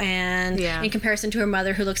beautiful, and in comparison to her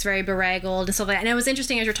mother, who looks very beraggled and stuff like that. And it was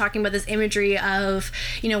interesting as you're talking about this imagery of,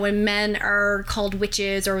 when men are called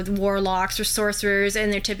witches or warlocks or sorcerers,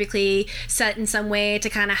 and they're typically set in some way to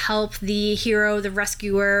kind of help the hero, the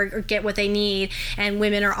rescuer, or get what they need, and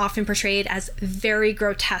women are often portrayed as very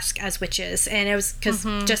grotesque as witches. And it was because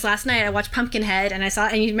just last night I watched Pumpkinhead, and I saw,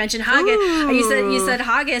 and you mentioned Haggis. You said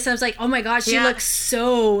Haggis. I was like, oh my god, she looks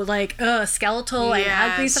so like skeletal and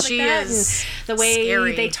ugly, stuff like that. And the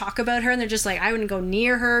way they talk about her, and they're just like, I wouldn't go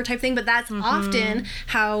near her type thing. But that's often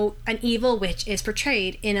how an evil witch is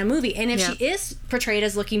portrayed in a movie. And if she is portrayed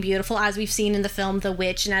as looking beautiful, as we've seen in the film The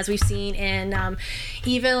Witch, and as we've seen in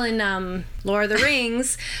Evil in Lord of the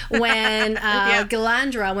Rings, when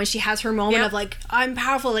Galadriel, when she has her moment of like, I'm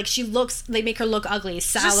powerful, like they make her look ugly,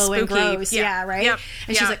 sallow and gross, right?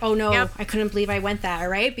 And she's like, oh no, I couldn't believe I went there,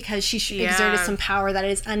 right? Because she exerted some power that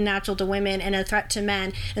is unnatural to women and a threat to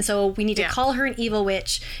men, and so we need to call her an evil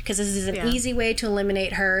witch, because this is an easy way to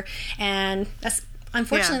eliminate her. And that's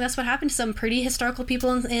Unfortunately, that's what happened to some pretty historical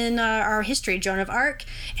people in our history. Joan of Arc,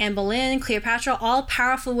 Anne Boleyn, Cleopatra, all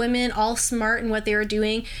powerful women, all smart in what they were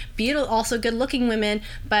doing, beautiful, also good-looking women,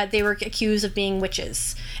 but they were accused of being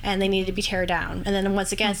witches, and they needed to be tear down. And then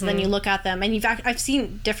once again, so then you look at them, and I've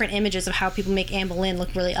seen different images of how people make Anne Boleyn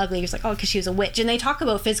look really ugly. It's like, oh, because she was a witch. And they talk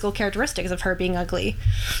about physical characteristics of her being ugly.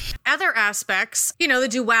 Other aspects, the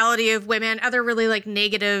duality of women, other really like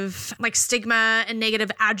negative, like stigma and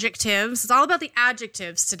negative adjectives. It's all about the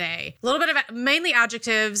adjectives today. A little bit of mainly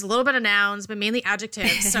adjectives, a little bit of nouns, but mainly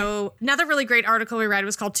adjectives. So another really great article we read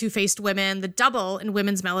was called Two-Faced Women, the double in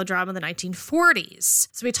women's melodrama in the 1940s.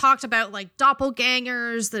 So we talked about like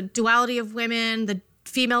doppelgangers, the duality of women, the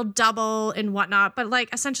female double and whatnot, but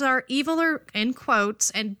like essentially are evil or in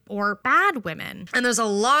quotes or bad women. And there's a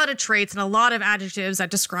lot of traits and a lot of adjectives that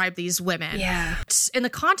describe these women. Yeah. In the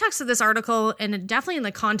context of this article, and definitely in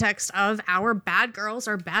the context of our bad girls,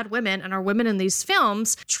 our bad women, and our women in these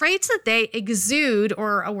films, traits that they exude,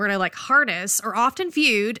 or a word I like, harness, are often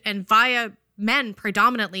viewed and via men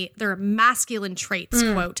predominantly, they're masculine traits,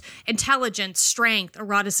 quote, intelligence, strength,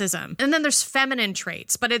 eroticism. And then there's feminine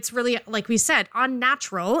traits, but it's really, like we said,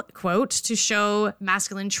 unnatural, quote, to show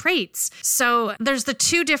masculine traits. So there's the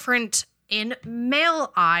two different in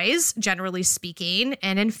male eyes, generally speaking,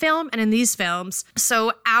 and in film and in these films.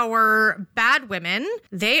 So our bad women,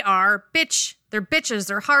 they are bitch. They're bitches,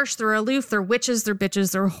 they're harsh, they're aloof, they're witches, they're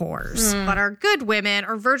bitches, they're whores. But our good women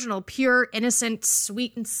are virginal, pure, innocent,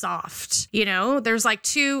 sweet, and soft. There's like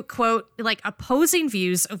two, quote, like opposing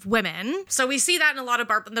views of women. So we see that in a lot of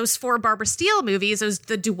those 4 Barbara Steele movies,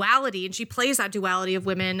 the duality, and she plays that duality of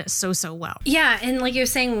women so well. Yeah, and like you're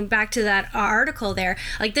saying, back to that article there,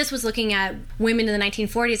 like this was looking at women in the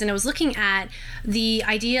 1940s, and it was looking at the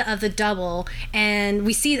idea of the double, and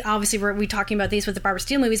we see, obviously, we're talking about these with the Barbara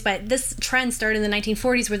Steele movies, but this trend started in the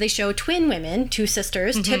 1940s where they show twin women, 2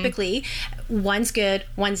 sisters, typically one's good,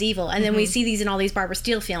 one's evil. And then we see these in all these Barbara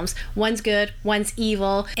Steele films. One's good, one's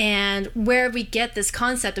evil. And where we get this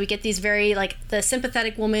concept, we get these very, like, the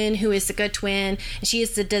sympathetic woman who is the good twin, and she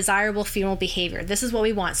is the desirable female behavior. This is what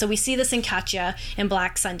we want. So we see this in Katya in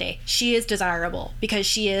Black Sunday. She is desirable because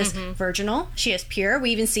she is virginal. She is pure.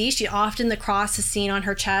 We even see the cross is seen on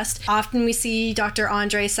her chest. Often we see Dr.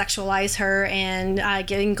 Andre sexualize her and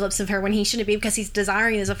getting glimpses of her when he shouldn't be, because he's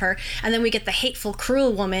desiring this of her. And then we get the hateful,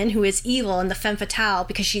 cruel woman who is evil, and the femme fatale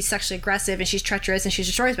because she's sexually aggressive and she's treacherous and she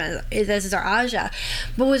destroys men. This is our Aja.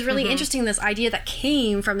 But what was really interesting, this idea that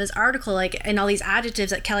came from this article, like, and all these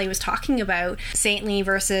adjectives that Kelly was talking about, saintly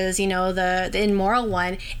versus, the immoral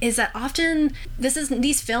one, is that often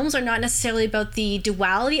these films are not necessarily about the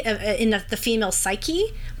duality in the female psyche,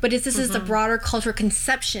 but this is the broader cultural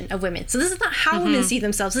conception of women. So this is not how women see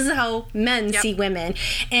themselves. This is how men see women.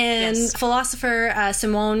 And philosopher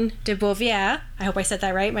Simone de Beauvoir, I hope I said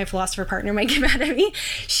that right, my philosopher partner might get mad at me,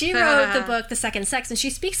 she wrote the book The Second Sex, and she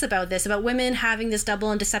speaks about this, about women having this double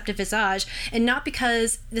and deceptive visage, and not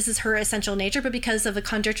because this is her essential nature, but because of the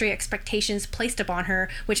contradictory expectations placed upon her,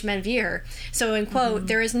 which men view her. So, in quote,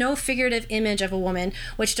 there is no figurative image of a woman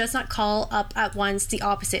which does not call up at once the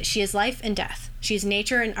opposite. She is life and death. She is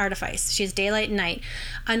nature and artifice. She is daylight and night.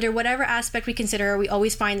 Under whatever aspect we consider, we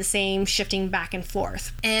always find the same shifting back and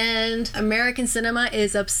forth. And American cinema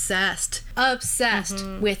is obsessed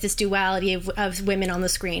with this duality of women on the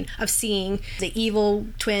screen, of seeing the evil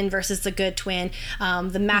twin versus the good twin,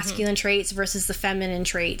 the masculine traits versus the feminine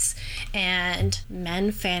traits. And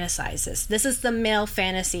men fantasize this. This is the male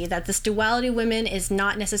fantasy, that this duality of women is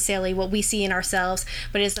not necessarily what we see in ourselves,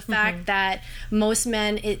 but is the fact that most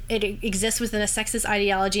men, it exists within a sexist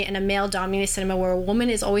ideology and a male-dominated cinema where a woman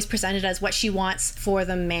is always presented as what she wants for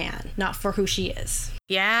the man, not for who she is.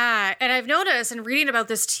 Yeah, and I've noticed in reading about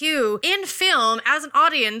this too, in film, as an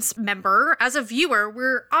audience member, as a viewer,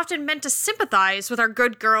 we're often meant to sympathize with our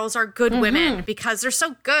good girls, our good women, because they're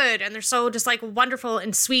so good and they're so just like wonderful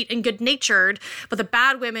and sweet and good-natured. But the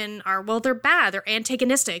bad women are, well, they're bad, they're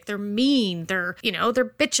antagonistic, they're mean, they're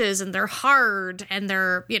bitches and they're hard and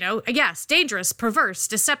they're, yes, dangerous, perverse,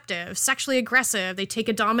 deceptive, sexually aggressive. They take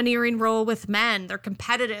a domineering role with men. They're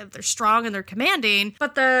competitive, they're strong, and they're commanding.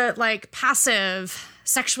 But the passive,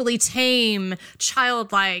 sexually tame,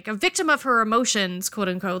 childlike, a victim of her emotions, quote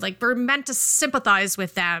unquote. Like, we're meant to sympathize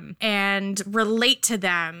with them and relate to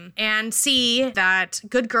them and see that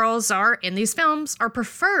good girls in these films are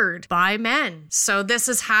preferred by men. So this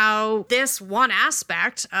is how this one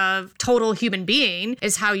aspect of total human being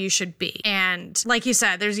is how you should be. And like you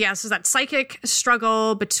said, there's that psychic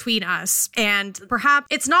struggle between us. And perhaps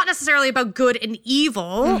it's not necessarily about good and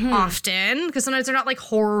evil often, because sometimes they're not like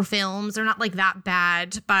horror films. They're not like that bad.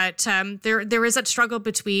 said, but there is that struggle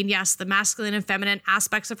between, yes, the masculine and feminine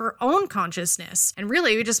aspects of her own consciousness. And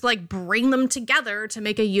really, we just like bring them together to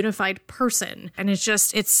make a unified person. And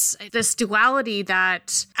it's this duality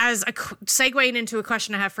that, as a segueing into a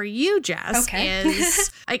question I have for you, Jess,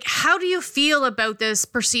 is like, how do you feel about this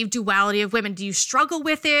perceived duality of women? Do you struggle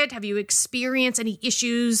with it? Have you experienced any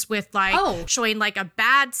issues with like showing like a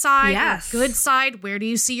bad side or a good side? Where do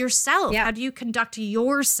you see yourself? How do you conduct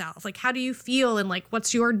yourself? Like, how do you feel, and like,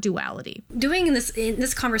 what's your duality? Doing in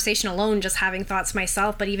this conversation alone, just having thoughts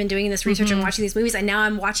myself, but even doing this research and watching these movies, and now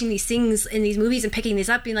I'm watching these things in these movies and picking these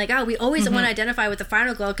up, being like, oh, we always want to identify with the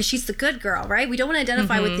final girl because she's the good girl, right? We don't want to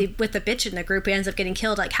identify with the bitch in the group who ends up getting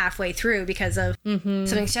killed like halfway through because of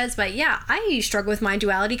something she says. But yeah, I struggle with my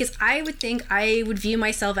duality because I would think I would view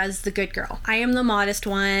myself as the good girl. I am the modest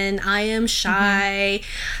one. I am shy,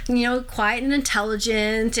 quiet and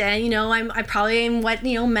intelligent, and I probably am what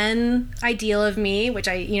men ideal of me, which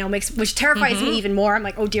which terrifies me even more. I'm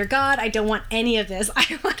like, oh dear God, I don't want any of this.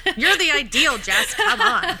 You're the ideal, Jess. Come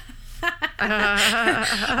on.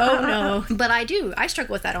 Oh no. But I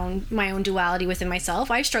struggle with my own duality within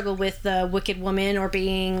myself. I struggle with the wicked woman, or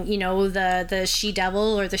being the she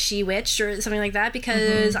devil or the she witch or something like that,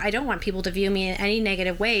 because I don't want people to view me in any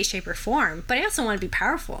negative way, shape or form, but I also want to be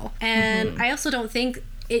powerful. And I also don't think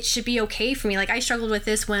it should be okay for me. Like, I struggled with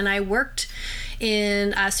this when I worked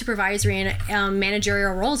in supervisory and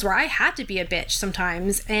managerial roles where I had to be a bitch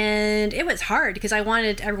sometimes, and it was hard because I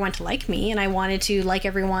wanted everyone to like me and I wanted to like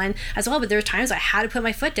everyone as well, but there were times I had to put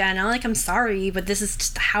my foot down and I'm sorry, but this is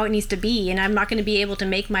just how it needs to be, and I'm not going to be able to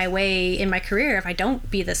make my way in my career if I don't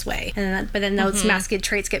be this way. But then those masculine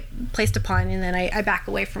traits get placed upon, and then I back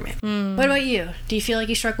away from it. What about you? Do you feel like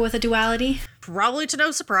you struggle with a duality? Probably to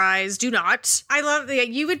no surprise, do not. I love that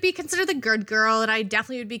you would be considered the good girl, and I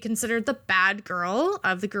definitely would be considered the bad girl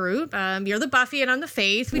of the group. You're the Buffy and I'm the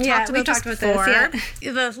Faith. We talked about this before.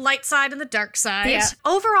 The light side and the dark side. Yeah.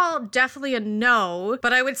 Overall, definitely a no,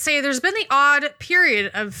 but I would say there's been the odd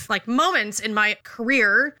period of like moments in my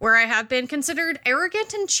career where I have been considered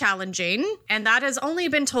arrogant and challenging, and that has only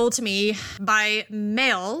been told to me by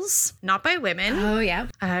males, not by women. Oh, yeah.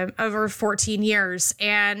 Over 14 years.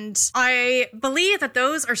 And I believe that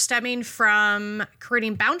those are stemming from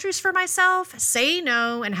creating boundaries for myself, saying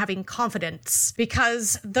no, and having confidence,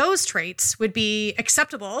 because those traits would be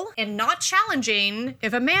acceptable and not challenging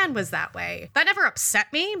if a man was that way. That never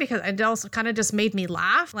upset me because it also kind of just made me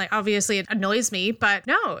laugh. Like, obviously it annoys me, but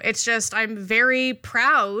no, it's just, I'm very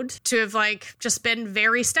proud to have like just been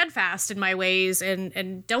very steadfast in my ways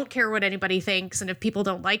and don't care what anybody thinks. And if people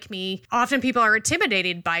don't like me, often people are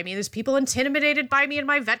intimidated by me. There's people intimidated by me in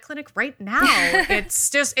my vet clinic right now.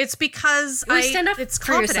 It's because you stand up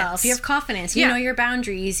for yourself. You have confidence. You know your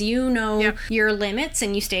boundaries. You know your limits,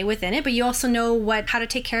 and you stay within it. But you also know how to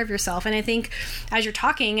take care of yourself. And I think as you're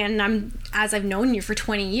talking, and as I've known you for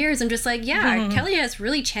 20 years, I'm just like, Kelly has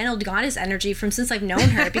really channeled goddess energy from since I've known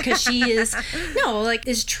her, because she is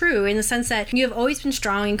true in the sense that you have always been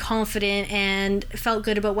strong and confident and felt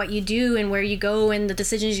good about what you do and where you go and the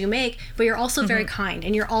decisions you make. But you're also very kind,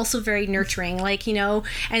 and you're also very nurturing.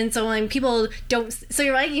 And so when people don't, so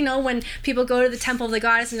you're like, when people go to the temple of the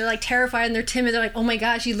goddess and they're like terrified and they're timid, they're like, oh my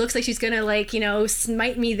god, she looks like she's gonna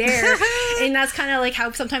smite me there. And that's kind of like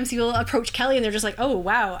how sometimes people approach Kelly and they're just like, oh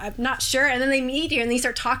wow, I'm not sure, and then they meet you and they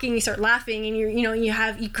start talking, you start laughing, and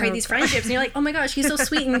you create these friendships, and you're like, oh my gosh, she's so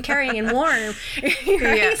sweet and caring and warm.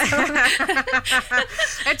 Right?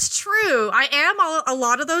 It's true. I am a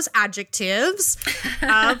lot of those adjectives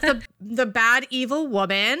of the bad evil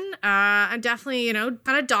woman. I'm definitely kind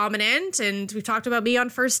of dominant, and we've talked about me on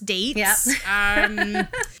first dates.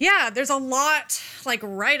 There's a lot like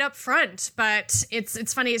right up front, but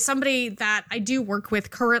it's funny. Somebody that I do work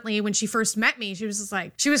with currently, when she first met me, she was just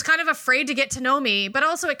like, she was kind of afraid to get to know me, but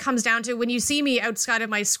also it comes down to when you see me outside of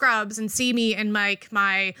my scrubs and see me in like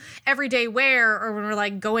my everyday wear, or when we're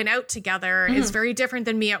like going out together, it's very different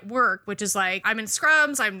than me at work, which is like, I'm in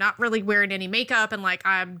scrubs, I'm not really wearing any makeup, and like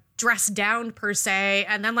I'm dressed down per se,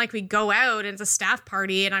 and then like we go out and it's a staff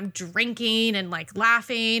party and I'm drinking and like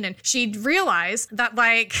laughing, and she'd realize that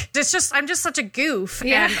like I'm just such a goof,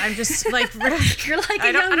 and I'm just like you're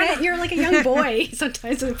like a young boy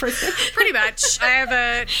sometimes in person. Pretty much. I have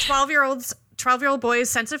a 12-year-old 12-year-old boy's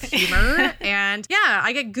sense of humor. And yeah,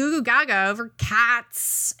 I get goo goo gaga over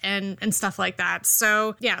cats and stuff like that.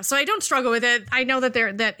 So yeah, so I don't struggle with it. I know that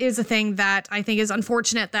that is a thing that I think is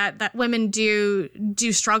unfortunate that women do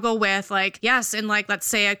struggle with. Like, yes, in like, let's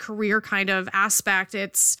say a career kind of aspect,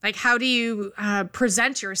 it's like, how do you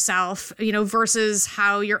present yourself, you know, versus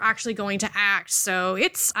how you're actually going to act. So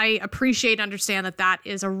I appreciate and understand that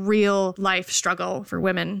is a real life struggle for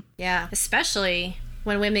women. Yeah, especially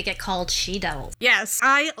when women get called she-devils. Yes,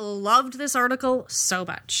 I loved this article so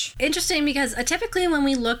much. Interesting, because typically when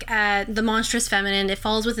we look at the monstrous feminine, it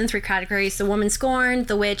falls within 3 categories: the woman scorned,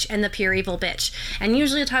 the witch, and the pure evil bitch. And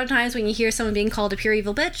usually a ton of times when you hear someone being called a pure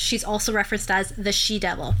evil bitch, she's also referenced as the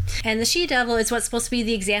she-devil. And the she-devil is what's supposed to be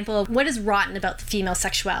the example of what is rotten about the female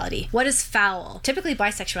sexuality. What is foul? Typically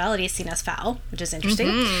bisexuality is seen as foul, which is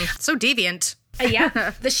interesting. So deviant.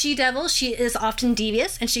 Yeah, the she-devil, she is often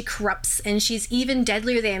devious, and she corrupts, and she's even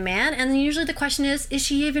deadlier than a man. And then usually the question is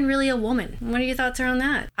she even really a woman? What are your thoughts around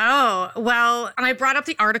that? Oh, well, and I brought up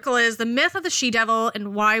the article is The Myth of the She-Devil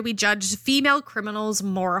and Why We Judge Female Criminals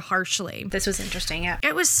More Harshly. This was interesting, yeah.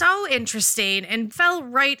 It was so interesting and fell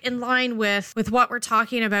right in line with what we're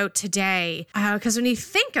talking about today. Because when you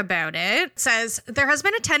think about it, it says, there has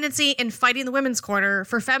been a tendency in fighting the women's corner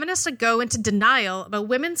for feminists to go into denial about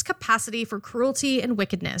women's capacity for cruelty and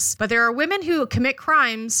wickedness. But there are women who commit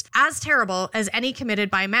crimes as terrible as any committed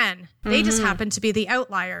by men. They just happen to be the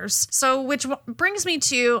outliers. So, which brings me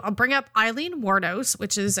to, I'll bring up Eileen Wuornos,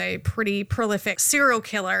 which is a pretty prolific serial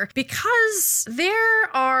killer, because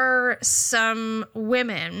there are some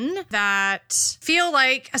women that feel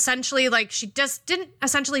like essentially like she just didn't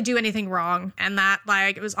essentially do anything wrong, and that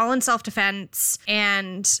like it was all in self-defense.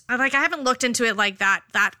 And like I haven't looked into it like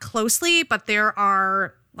that closely, but there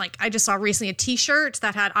are, like, I just saw recently a t-shirt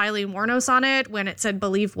that had Eileen Wuornos on it when it said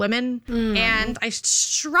 "Believe Women." And I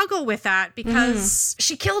struggle with that because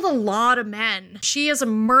she killed a lot of men. She is a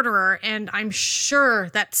murderer, and I'm sure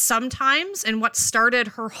that sometimes, and what started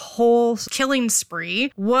her whole killing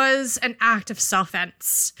spree was an act of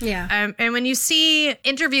self-defense. Yeah. And when you see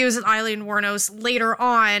interviews with Eileen Wuornos later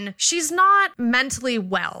on, she's not mentally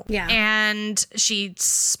well. Yeah. And she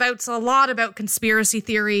spouts a lot about conspiracy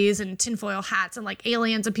theories and tinfoil hats and like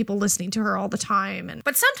aliens and people listening to her all the time.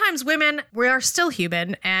 But sometimes women, we are still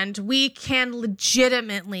human, and we can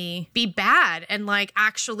legitimately be bad and like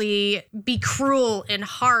actually be cruel and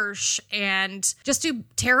harsh and just do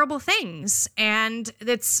terrible things. And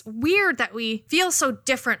it's weird that we feel so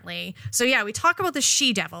differently. So yeah, we talk about the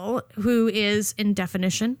she-devil, who is, in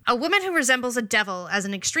definition, a woman who resembles a devil as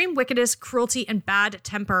an extreme wickedness, cruelty, and bad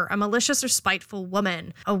temper, a malicious or spiteful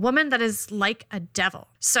woman, a woman that is like a devil.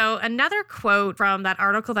 So another quote from that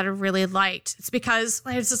article that I really liked, it's because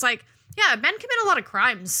it's just like, yeah, men commit a lot of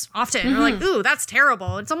crimes often. We're like, ooh, that's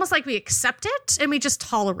terrible. It's almost like we accept it and we just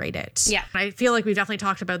tolerate it. Yeah. I feel like we've definitely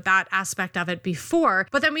talked about that aspect of it before.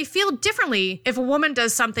 But then we feel differently if a woman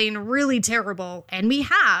does something really terrible. And we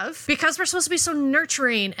have, because we're supposed to be so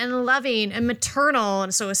nurturing and loving and maternal.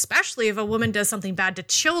 And so especially if a woman does something bad to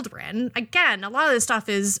children, again, a lot of this stuff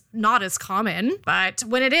is not as common. But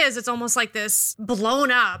when it is, it's almost like this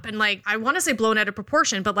blown up. And like, I want to say blown out of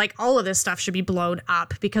proportion, but like all of this stuff should be blown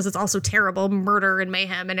up because it's also terrible murder and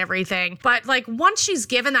mayhem and everything. But like once she's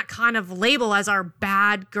given that kind of label as our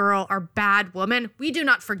bad girl, our bad woman, we do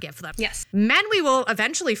not forgive them. Yes. Men we will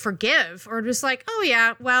eventually forgive, or just like, oh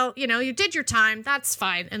yeah, well, you know, you did your time, that's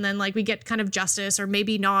fine. And then like we get kind of justice, or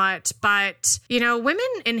maybe not. But, you know, women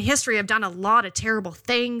in history have done a lot of terrible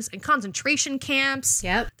things in concentration camps.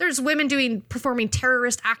 Yep. There's women performing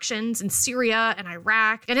terrorist actions in Syria and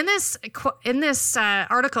Iraq. And in this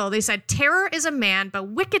article, they said, terror is a man, but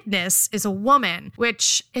wickedness is a woman,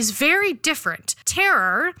 which is very different.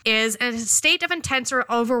 Terror is a state of intense or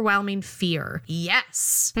overwhelming fear.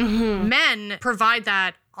 Yes. Men provide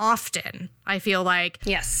that often. I feel like.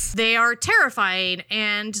 Yes. They are terrifying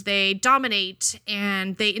and they dominate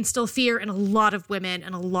and they instill fear in a lot of women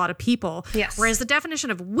and a lot of people. Yes. Whereas the definition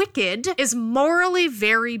of wicked is morally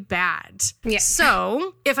very bad. Yes.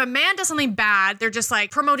 So if a man does something bad, they're just like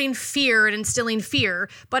promoting fear and instilling fear.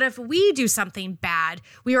 But if we do something bad,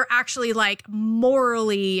 we are actually like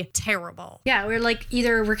morally terrible. Yeah, we're like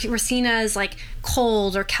either we're seen as like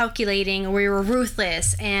cold or calculating, or we were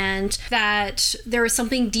ruthless, and that there was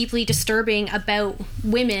something something deeply disturbing about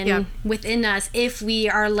women within us if we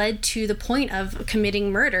are led to the point of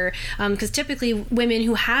committing murder. Because typically women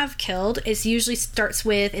who have killed, it usually starts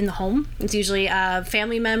with in the home. It's usually a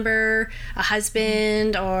family member, a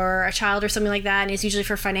husband, or a child or something like that, and it's usually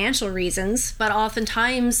for financial reasons. But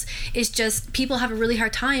oftentimes it's just people have a really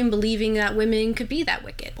hard time believing that women could be that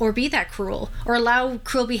wicked or be that cruel or allow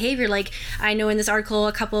cruel behavior. Like, I know in this article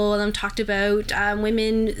a couple of them talked about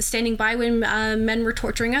women standing by when men were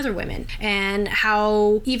torturing other women, and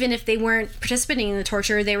how even if they weren't participating in the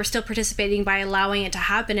torture, they were still participating by allowing it to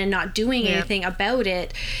happen and not doing anything about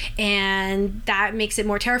it. And that makes it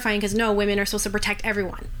more terrifying, because no, women are supposed to protect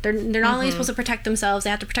everyone. They're not only supposed to protect themselves, they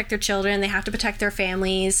have to protect their children, they have to protect their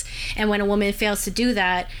families. And when a woman fails to do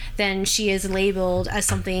that, then she is labeled as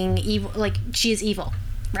something evil, like she is evil.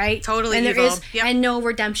 Right? Totally and evil. There is and no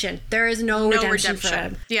redemption. There is no redemption for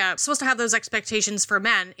him. Yeah, supposed to have those expectations for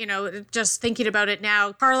men. You know, just thinking about it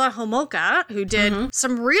now, Karla Homolka, who did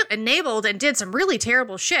enabled and did some really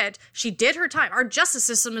terrible shit. She did her time. Our justice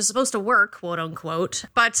system is supposed to work, quote unquote.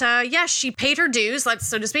 But she paid her dues,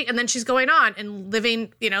 so to speak, and then she's going on and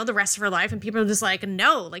living, the rest of her life. And people are just like,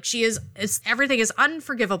 no, like everything is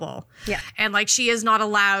unforgivable. Yeah. And like she is not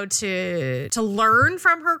allowed to learn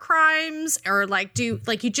from her crimes or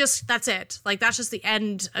that's it. Like, that's just the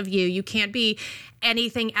end of you. You can't be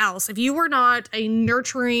anything else. If you were not a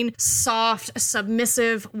nurturing, soft,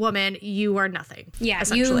 submissive woman, you are nothing. Yeah,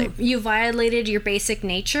 essentially. You violated your basic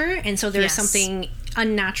nature, and so there's something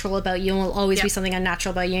unnatural about you, and will always be something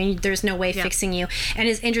unnatural about you, and there's no way fixing you. And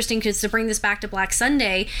it's interesting because, to bring this back to Black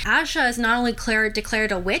Sunday, Asha is not only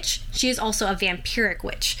declared a witch, she is also a vampiric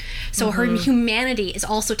witch. So her humanity is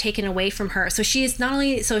also taken away from her. So she is not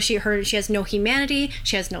only she has no humanity,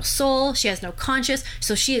 she has no soul, she has no conscience.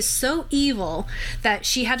 So she is so evil that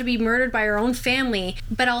she had to be murdered by her own family,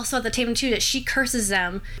 but also at the same time too that she curses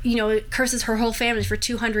them, curses her whole family for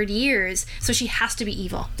 200 years. So she has to be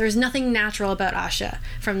evil. There's nothing natural about Asha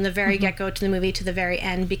from the very get-go to the movie to the very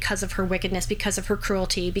end, because of her wickedness, because of her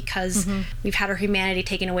cruelty, because we've had her humanity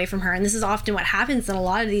taken away from her. And this is often what happens in a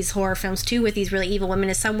lot of these horror films too, with these really evil women.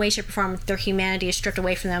 In some way, shape, or form, their humanity is stripped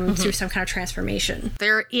away from them through some kind of transformation.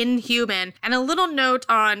 They're inhuman. And a little note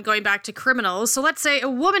on going back to criminals. So let's say a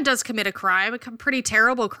woman does commit a crime, a pretty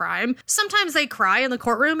terrible crime. Sometimes they cry in the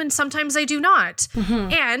courtroom and sometimes they do not.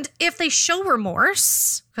 And if they show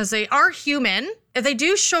remorse, because they are human, if they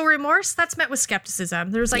do show remorse, that's met with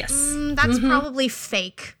skepticism. There's like, that's probably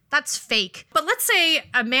fake. That's fake. But let's say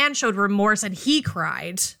a man showed remorse and he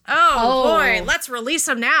cried. Oh boy, let's release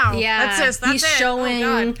him now. Yeah, that's he's it.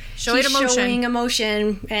 showing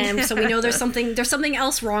emotion, and so we know there's something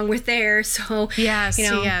else wrong with there. So yes.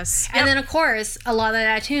 And then of course a lot of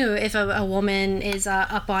that too. If a woman is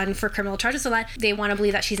up on for criminal charges, so that they want to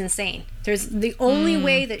believe that she's insane. There's the only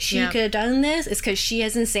way that she could have done this is because she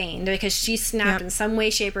is insane, because she snapped in some way,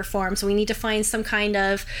 shape, or form. So we need to find some kind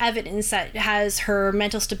of evidence that has her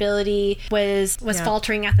mental stability was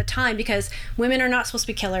faltering at the time, because women are not supposed to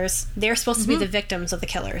be killers. They're supposed to be the victims of the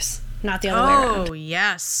killers, not the other way around. Oh,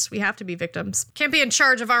 yes. We have to be victims. Can't be in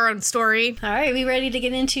charge of our own story. All right, we ready to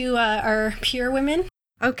get into our pure women?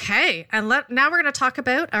 Okay, and now we're going to talk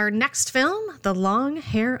about our next film, The Long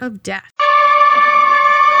Hair of Death.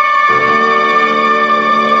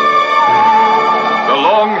 The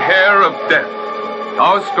Long Hair of Death.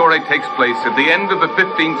 Our story takes place at the end of the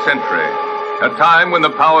 15th century, a time when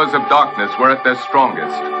the powers of darkness were at their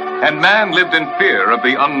strongest, and man lived in fear of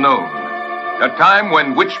the unknown. A time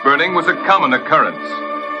when witch burning was a common occurrence,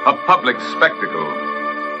 a public spectacle.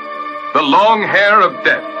 The Long Hair of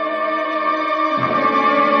Death.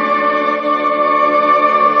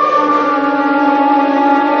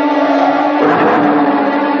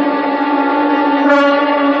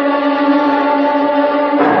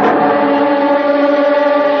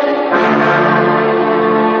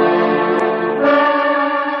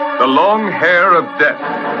 The Long Hair of Death,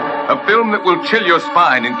 a film that will chill your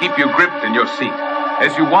spine and keep you gripped in your seat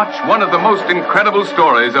as you watch one of the most incredible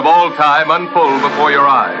stories of all time unfold before your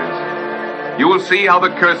eyes. You will see how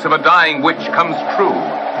the curse of a dying witch comes true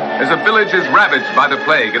as a village is ravaged by the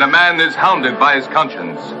plague and a man is hounded by his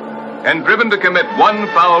conscience and driven to commit one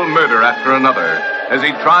foul murder after another as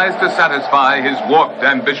he tries to satisfy his warped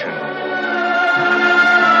ambition.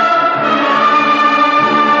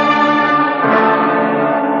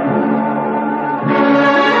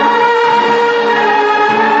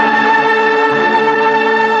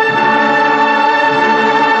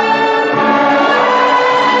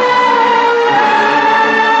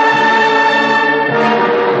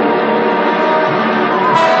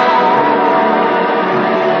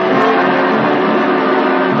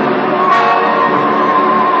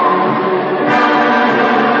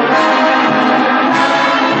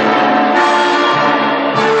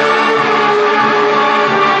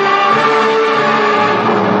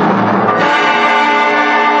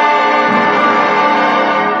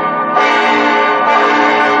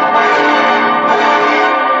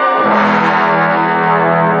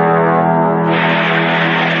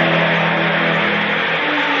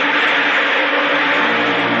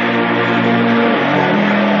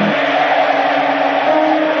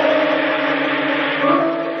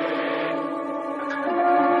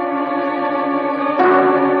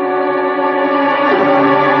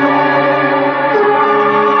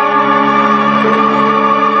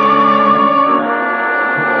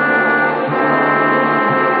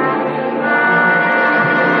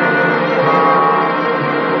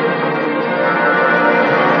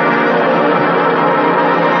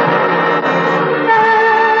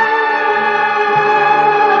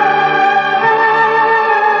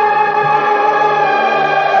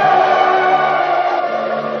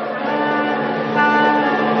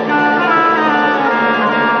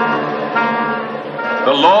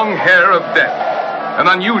 Hair of Death, an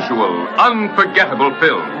unusual, unforgettable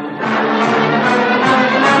film.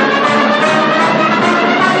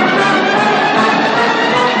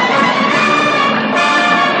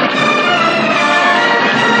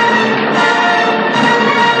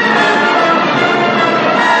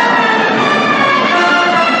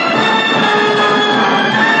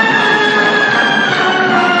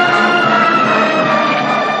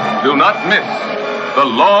 Do not miss The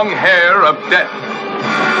Long Hair of Death.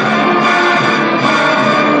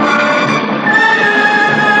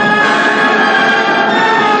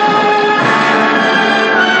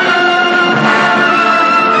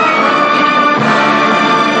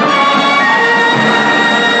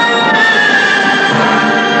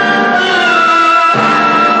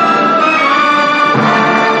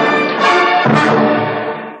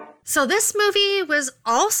 So this movie was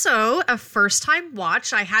also a first-time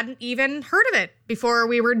watch. I hadn't even heard of it before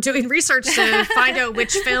we were doing research to find out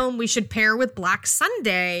which film we should pair with Black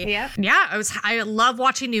Sunday. Yeah. Yeah, I love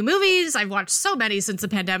watching new movies. I've watched so many since the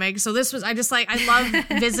pandemic. So this was, I love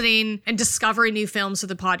visiting and discovering new films for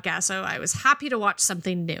the podcast. So I was happy to watch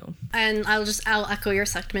something new. And I'll echo your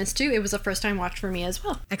sentiments too. It was a first-time watch for me as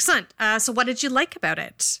well. Excellent. So what did you like about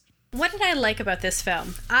it? What did I like about this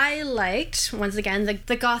film? I liked, once again,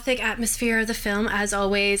 the gothic atmosphere of the film, as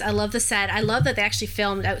always. I love the set. I love that they actually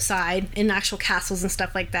filmed outside in actual castles and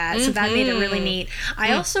stuff like that. So that made it really neat.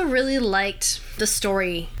 I also really liked the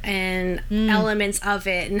story and elements of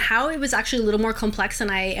it and how it was actually a little more complex than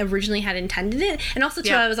I originally had intended it. And also,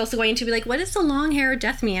 too, I was also going to be like, what does the long hair of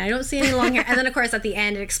death mean? I don't see any long hair. And then, of course, at the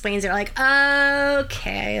end, it explains it. Like,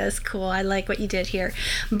 okay, that's cool. I like what you did here.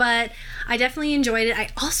 But I definitely enjoyed it. I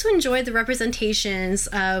also enjoyed the representations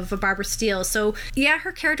of Barbara Steele. So, yeah,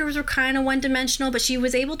 her characters were kind of one-dimensional, but she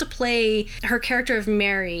was able to play her character of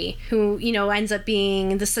Mary, who, you know, ends up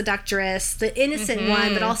being the seductress, the innocent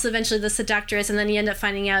one, but also eventually the seductress, and then you end up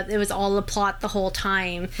finding out it was all a plot the whole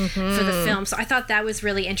time for the film. So I thought that was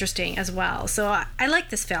really interesting as well. So I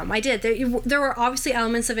liked this film. I did. There were obviously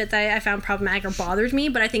elements of it that I found problematic or bothered me,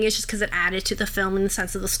 but I think it's just because it added to the film in the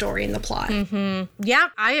sense of the story and the plot. Yeah,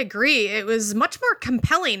 I agree. It was much more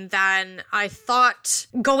compelling than I thought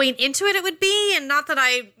going into it would be. And not that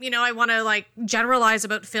I want to like generalize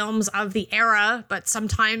about films of the era, but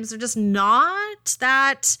sometimes they're just not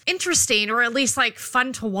that interesting, or at least like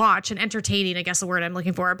fun to watch and entertaining, I guess the word I'm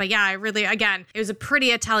looking for. But yeah, it was a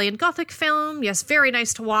pretty Italian Gothic film. Yes, very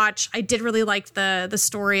nice to watch. I did really like the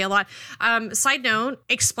story a lot. Side note,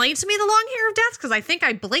 explain to me the long hair of death, because I think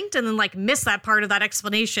I blinked and then like missed that part of that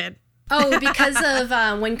explanation. Oh, because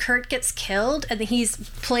of when Kurt gets killed and he's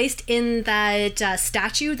placed in that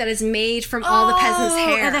statue that is made from all the peasants'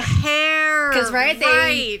 hair. The hair. Because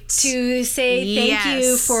they to say thank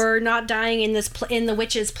you for not dying in in the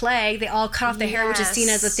witch's plague, they all cut off the hair, which is seen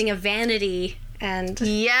as a thing of vanity. And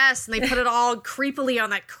yes, and they put it all creepily on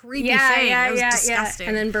that creepy thing. It was disgusting.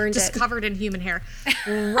 And then burned just covered in human hair.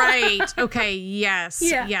 Right. Okay. Yes.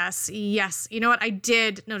 Yes. You know what? I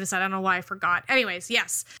did notice that. I don't know why I forgot. Anyways,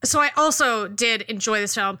 yes. So I also did enjoy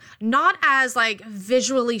this film. Not as like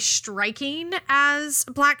visually striking as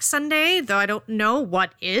Black Sunday, though I don't know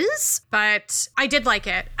what is, but I did like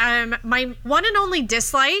it. My one and only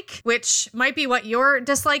dislike, which might be what your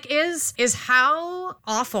dislike is how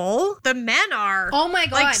awful the men are. Oh my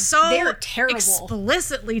God. Like, so they're terrible.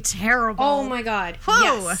 Explicitly terrible. Oh my God.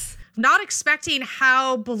 Whoa. Yes. Not expecting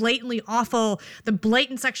how blatantly awful the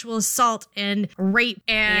blatant sexual assault and rape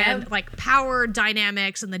and like power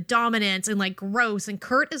dynamics and the dominance and like gross. And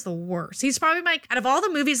Kurt is the worst. He's probably out of all the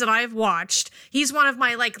movies that I've watched, he's one of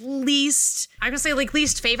my like least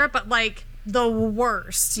favorite, but like the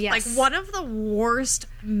worst. Yes. Like one of the worst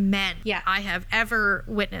men I have ever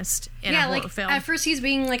witnessed in a horror film. At first he's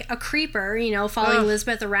being like a creeper, following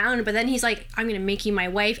Elizabeth around, but then he's like, I'm gonna make you my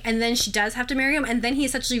wife, and then she does have to marry him, and then he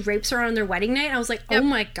essentially rapes her on their wedding night. I was like, oh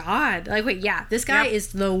my God. Like, wait, this guy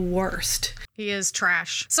is the worst. He is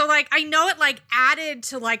trash. So like I know it like added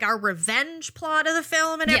to like our revenge plot of the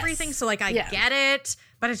film and everything, so like I get it,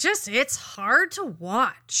 but it's hard to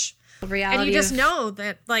watch. Reality, and you just know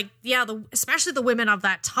that, like, especially the women of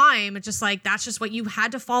that time, it's just like that's just what you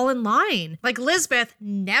had to fall in line. Like Lisbeth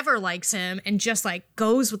never likes him and just like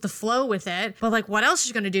goes with the flow with it. But like, what else is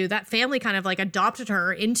she gonna do? That family kind of like adopted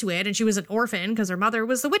her into it, and she was an orphan because her mother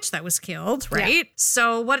was the witch that was killed, right? Yeah.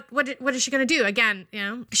 So what is she gonna do? Again,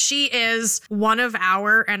 she is one of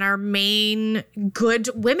our main good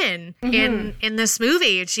women in this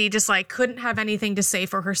movie. She just like couldn't have anything to say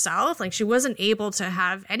for herself. Like she wasn't able to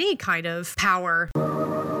have any kind of power.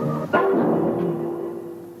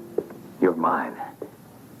 You're mine,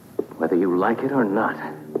 whether you like it or not.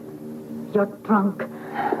 You're drunk.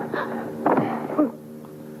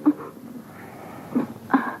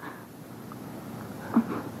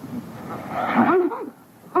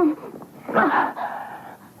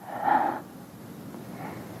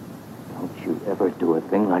 Don't you ever do a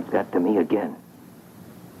thing like that to me again.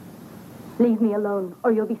 Leave me alone,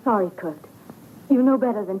 or you'll be sorry, Kurt. You know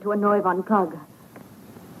better than to annoy Von Klug.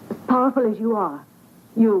 As powerful as you are,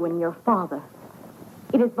 you and your father,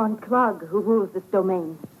 it is Von Klug who rules this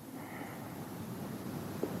domain.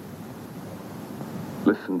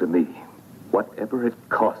 Listen to me. Whatever it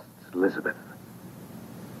costs, Elizabeth,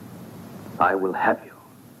 I will have you.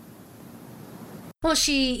 Well,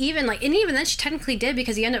 she even then she technically did,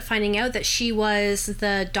 because he ended up finding out that she was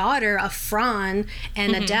the daughter of Fran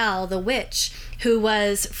and Adele, the witch,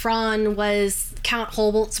 Fran was Count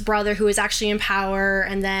Holbolt's brother, who was actually in power,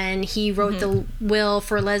 and then he wrote the will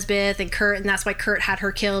for Elizabeth and Kurt, and that's why Kurt had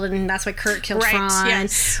her killed, and that's why Kurt killed Fran.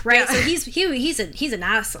 Yes. Right. Yeah. So he's an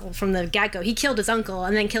asshole from the get-go. He killed his uncle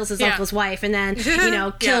and then kills his uncle's wife, and then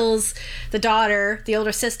kills the daughter, the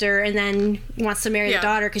older sister, and then wants to marry the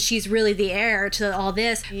daughter because she's really the heir to all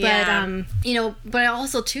this. Yeah. But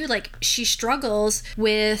also too, like, she struggles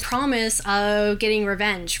with promise of getting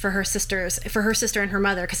revenge for her sister and her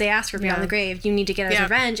mother, because they asked her beyond the grave, you need to get us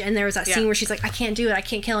revenge, and there was that scene where she's like, I can't do it, I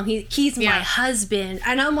can't kill him, he's my husband,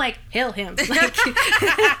 and I'm like, kill him, like,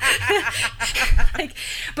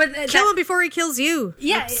 kill him before he kills you.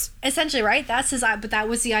 Essentially, right? But that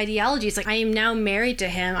was the ideology. It's like, I am now married to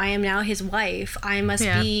him, I am now his wife, I must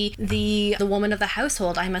be the woman of the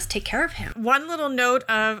household, I must take care of him. One little note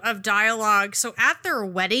of dialogue. So at their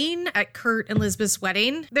wedding, at Kurt and Elizabeth's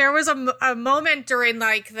wedding, there was a moment during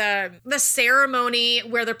like the ceremony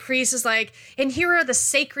where the priest is like, and here are the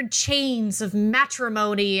sacred chains of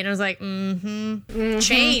matrimony, and I was like,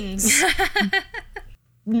 chains.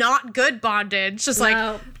 Not good bondage, just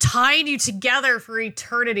like tying you together for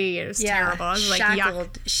eternity. It was terrible. I was like,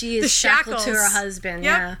 shackled. Yuck. She is shackled to her husband.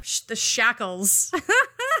 The shackles.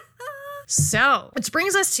 So, which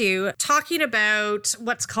brings us to talking about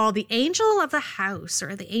what's called the Angel of the House,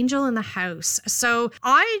 or the Angel in the House. So,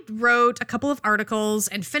 I wrote a couple of articles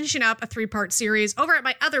and finishing up a 3-part series over at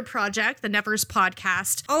my other project, the Nevers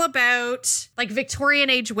Podcast, all about like Victorian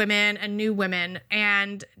age women and new women.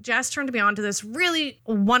 And Jess turned me on to this really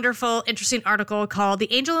wonderful, interesting article called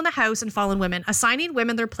The Angel in the House and Fallen Women, Assigning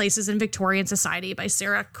Women Their Places in Victorian Society by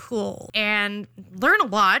Sarah Kuhl. And learn a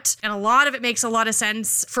lot, and a lot of it makes a lot of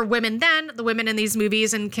sense for women then, the women in these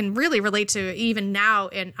movies, and can really relate to even now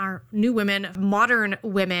in our new women, modern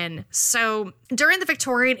women. So during the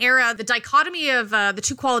Victorian era, the dichotomy of the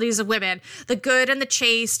two qualities of women, the good and the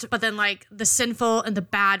chaste, but then like the sinful and the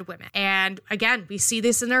bad women. And again, we see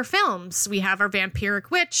this in our films. We have our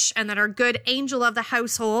vampiric witch, and then our good angel of the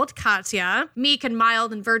household, Katya, meek and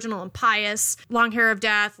mild and virginal and pious, long hair of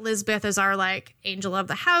death. Elizabeth is our like angel of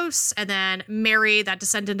the house, and then Mary, that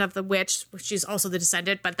descendant of the witch, she's also the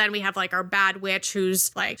descendant, but then we have like our bad witch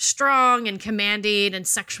who's like strong and commanding and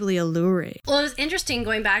sexually alluring. Well, it was interesting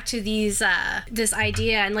going back to this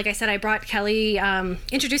idea, and like I said, I brought Kelly,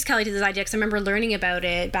 introduced Kelly to this idea because I remember learning about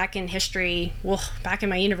it back in history, back in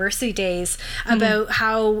my university days, about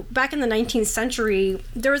how back in the 19th century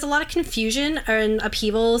there was a lot of confusion and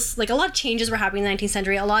upheavals, like a lot of changes were happening in the 19th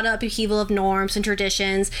century, a lot of upheaval of norms and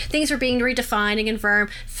traditions, things were being redefined and confirmed,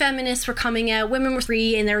 feminists were coming out, women were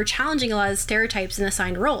free, and they were challenging a lot of stereotypes and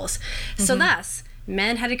assigned roles. So thus,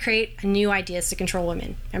 men had to create new ideas to control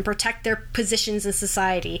women and protect their positions in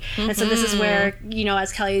society. And so this is where,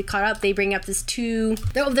 as Kelly caught up, they bring up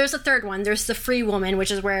there's a third one. There's the free woman,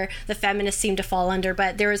 which is where the feminists seem to fall under,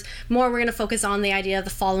 but there's more, we're going to focus on the idea of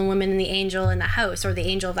the fallen woman and the angel in the house, or the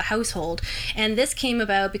angel of the household. And this came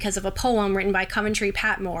about because of a poem written by Coventry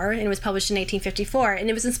Patmore, and it was published in 1854, and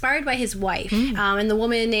it was inspired by his wife. And the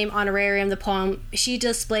woman named Honorarium, the poem, she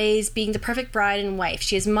displays being the perfect bride and wife.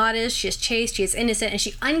 She is modest, she is chaste, she is innocent, and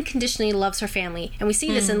she unconditionally loves her family. And we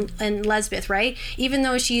see this in Elizabeth, right? Even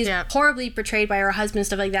though she's horribly betrayed by her husband and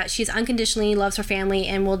stuff like that, she's unconditionally loves her family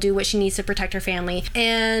and will do what she needs to protect her family.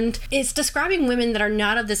 And it's describing women that are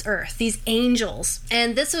not of this earth, these angels.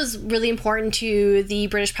 And this was really important to the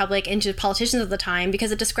British public and to politicians of the time,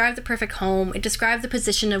 because it described the perfect home, it described the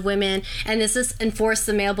position of women, and this enforced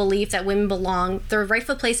the male belief that women belong, their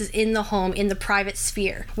rightful place is in the home, in the private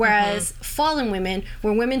sphere. Whereas fallen women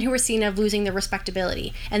were women who were seen as losing their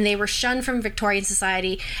respectability, and they were shunned from Victorian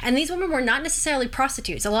society. And these women were not necessarily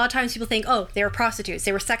prostitutes. A lot of times people think, oh, they were prostitutes,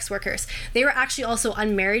 they were sex workers. They were actually also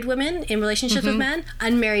unmarried women in relationships with men,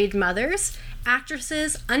 unmarried mothers,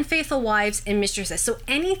 actresses, unfaithful wives, and mistresses. So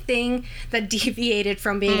anything that deviated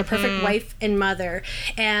from being a perfect wife and mother.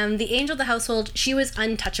 And the angel of the household, she was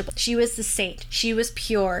untouchable. She was the saint. She was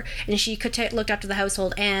pure, and she could look after the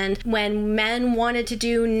household. And when men wanted to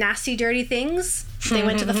do nasty, dirty things, They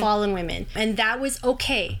went to the fallen women. And that was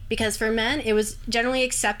okay, because for men, it was generally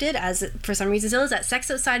accepted as, for some reason still, is that sex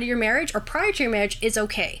outside of your marriage or prior to your marriage is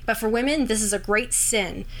okay. But for women, this is a great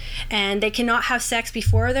sin. And they cannot have sex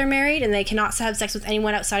before they're married, and they cannot have sex with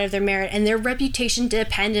anyone outside of their marriage. And their reputation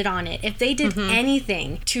depended on it. If they did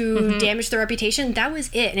anything to damage their reputation, that was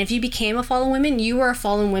it. And if you became a fallen woman, you were a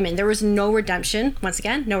fallen woman. There was no redemption. Once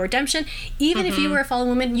again, no redemption. Even if you were a fallen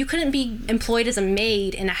woman, you couldn't be employed as a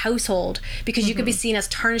maid in a household, because you could be seen as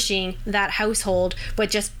tarnishing that household with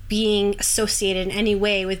just being associated in any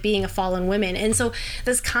way with being a fallen woman. And so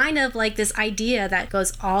there's kind of like this idea that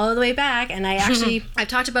goes all the way back, and I've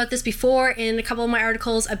talked about this before in a couple of my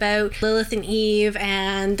articles about Lilith and Eve,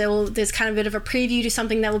 and there's kind of a bit of a preview to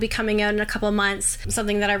something that will be coming out in a couple of months,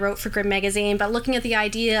 something that I wrote for Grim Magazine, but looking at the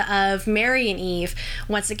idea of Mary and Eve,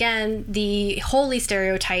 once again, the holy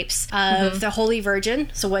stereotypes of the Holy Virgin,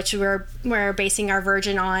 so which we're basing our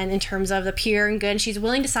virgin on in terms of the pure and good, and she's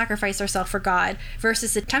willing to sacrifice herself for God,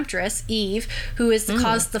 versus the temptress, Eve, who is the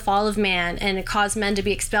cause of the fall of man, and it caused men to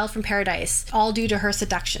be expelled from paradise, all due to her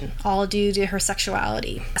seduction, all due to her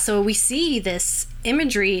sexuality. So we see this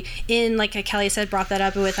imagery in, like Kelly said, brought that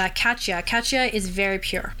up with Katya. Katya is very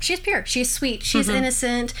pure. She's pure. She's sweet. She's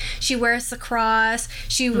innocent. She wears the cross.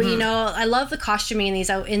 She, you know, I love the costuming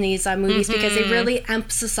in these movies because they really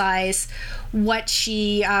emphasize what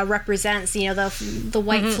she represents. You know, the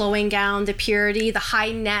white flowing gown, the purity, the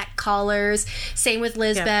high neck collars. Same with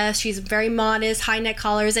Lisbeth. Yeah. She's very modest, high neck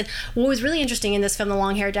collars. And what was really interesting in this film, The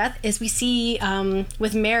Long Hair Death, is we see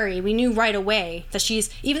with Mary, we knew right away that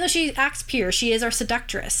she's, even though she acts pure, she is our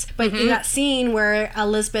seductress. But in that scene where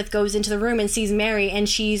Elizabeth goes into the room and sees Mary and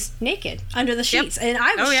she's naked under the sheets, and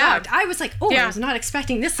I was shocked. I was like, I was not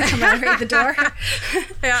expecting this to come out of the door.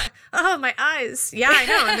 Oh, my eyes. Yeah, I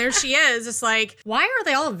know. And there she is. It's like, why are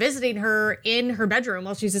they all visiting her in her bedroom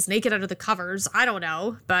while she's just naked under the covers? I don't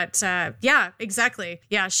know. But yeah, exactly.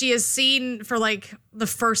 Yeah, she is seen for like the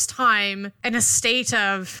first time in a state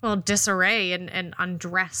of, well, disarray and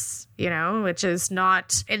undress, you know, which is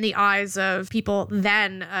not, in the eyes of people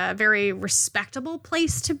then, a very respectable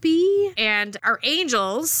place to be. And our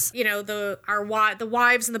angels, you know, the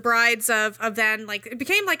wives and the brides of then, like, it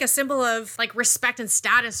became like a symbol of like respect and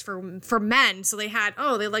status for men. So they had,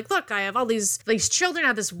 they like, look, I have all these children. I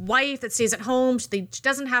have this wife that stays at home. She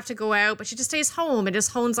doesn't have to go out, but she just stays home and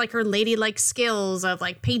just hones like her ladylike skills of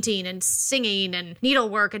like painting and singing and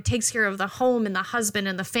needlework, and takes care of the home and the husband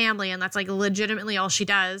and the family. And that's like legitimately all she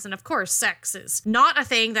does. And of course, sex is not a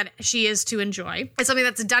thing that she is to enjoy. It's something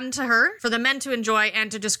that's done to her for the men to enjoy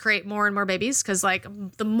and to just create more and more babies. Cause like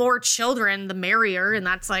the more children, the merrier. And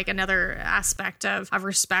that's like another aspect of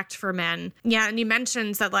respect for men. Yeah. And you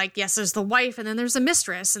mentioned that, like, yes, there's the wife and then there's a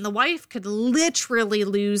mistress, and the wife could literally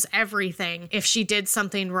lose everything if she did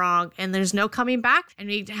something wrong, and there's no coming back. And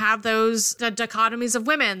we have those dichotomies of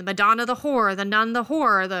women, the Madonna, the whore, the nun, the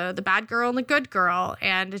whore, the bad girl and the good girl.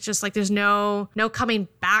 And it's just like, there's no coming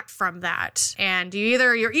back from that. And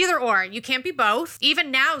you're either or. You can't be both.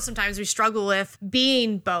 Even now, sometimes we struggle with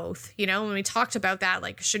being both. You know, when we talked about that,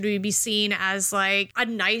 like, should we be seen as like a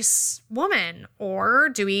nice woman, or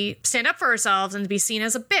do we stand up for ourselves and be seen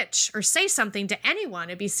as a bitch, or say something to anyone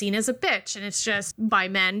and be seen as a bitch? And it's just by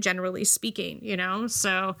men, generally speaking, you know?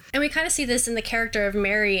 So, and we kind of see this in the character of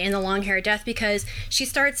Mary in The Long Hair Death, because she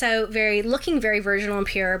starts out looking very virginal and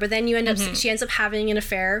pure, but then she ends up having an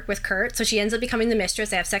affair with Kurt. So she ends up becoming the mistress.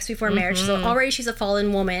 They have sex before marriage. So already she's a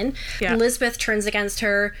fallen woman. Yeah. Elizabeth turns against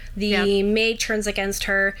her. The maid turns against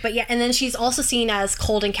her. But yeah, and then she's also seen as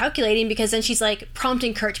cold and calculating, because then she's like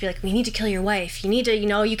prompting Kurt to be like, we need to kill your wife. You need to,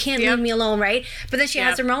 you can't leave me alone, right? But then she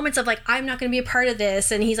has her moments of like, I'm not going to be a part of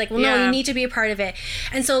this. And he's like, well, no, you need to be a part of it.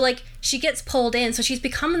 And so like she gets pulled in. So she's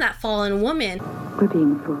becoming that fallen woman. We're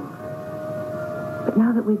being fooled. But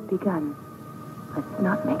now that we've begun, let's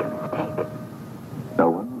not make a mistake. No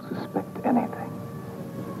one will suspect anything.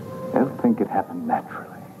 They'll think it happened naturally.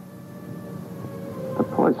 The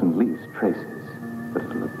poison leaves traces, but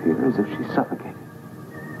it'll appear as if she suffocated.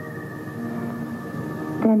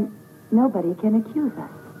 Then nobody can accuse us.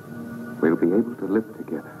 We'll be able to live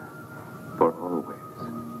together for always.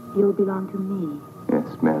 You'll belong to me. Yes,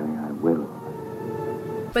 Mary, I will.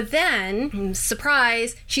 But then,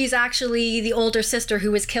 surprise, she's actually the older sister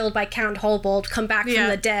who was killed by Count Holbold, come back from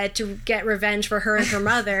the dead to get revenge for her and her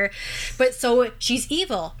mother. But so she's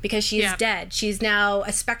evil because she's dead. She's now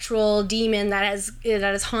a spectral demon that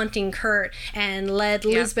is haunting Kurt and led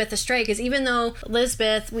Lisbeth astray. Because even though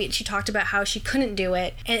Lisbeth, she talked about how she couldn't do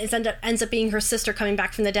it, and it ends up being her sister coming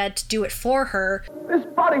back from the dead to do it for her. This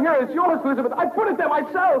body here is yours, Elizabeth. I put it there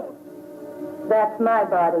myself. That's my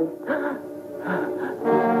body. Just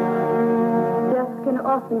can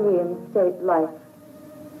often reinstate life.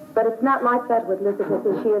 But it's not like that with Elizabeth,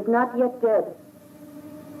 as she is not yet dead.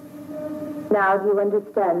 Now, do you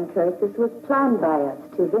understand, Kurt? This was planned by us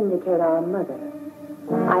to vindicate our mother.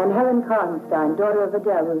 I am Helen Karnstein, daughter of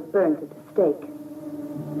Adele, who was burned at the stake.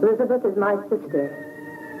 Elizabeth is my sister.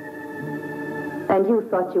 And you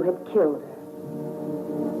thought you had killed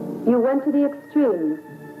her. You went to the extreme.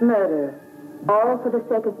 Murder. All for the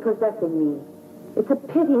sake of possessing me. It's a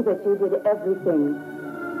pity that you did everything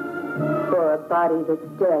for a body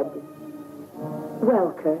that's dead.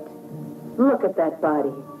 Well, Kurt, look at that body.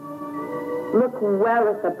 Look well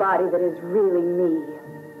at the body that is really me.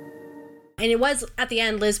 And it was, at the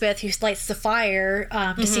end, Lisbeth who lights the fire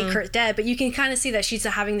to see Kurt dead, but you can kind of see that she's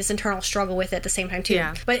having this internal struggle with it at the same time, too.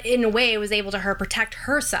 Yeah. But in a way, it was able to protect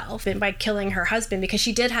herself by killing her husband, because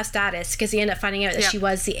she did have status, because he ended up finding out that she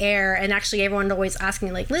was the heir, and actually everyone always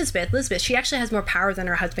asking, like, Lisbeth, she actually has more power than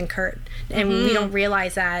her husband, Kurt. And we don't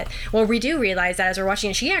realize that. Well, we do realize that as we're watching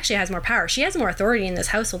it. She actually has more power. She has more authority in this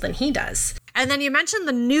household than he does. And then you mentioned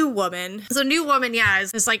the New Woman. So New Woman,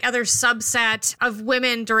 is this like other subset of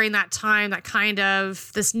women during that time, that kind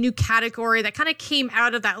of this new category that kind of came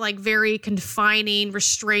out of that like very confining,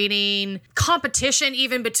 restraining competition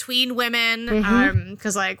even between women.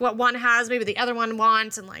 Because like what one has, maybe the other one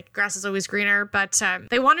wants, and like grass is always greener. But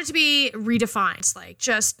they wanted to be redefined, like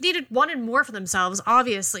just wanted more for themselves,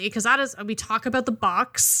 obviously, because that is, we talk about the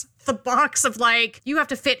box of like, you have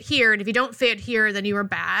to fit here, and if you don't fit here, then you are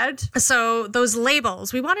bad. So those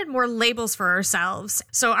labels, we wanted more labels for ourselves.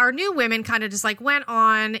 So our new women kind of just like went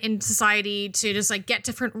on in society to just like get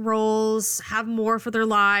different roles, have more for their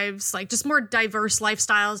lives, like just more diverse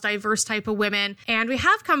lifestyles, diverse type of women. And we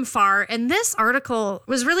have come far. And this article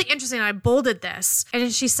was really interesting. I bolded this.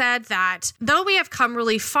 And she said that though we have come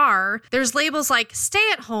really far, there's labels like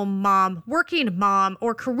stay-at-home mom, working mom,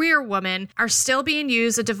 or career woman are still being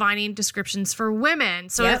used as defining descriptions for women.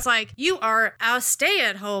 So it's like, you are a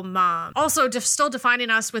stay-at-home mom. Also still defining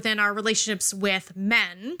us within our relationships with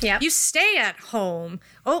men. You stay at home.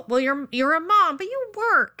 Oh, well, you're a mom, but you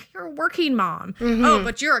work. You're a working mom. Oh,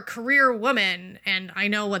 but you're a career woman. And I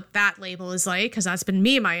know what that label is like, because that's been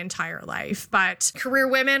me my entire life. But career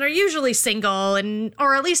women are usually single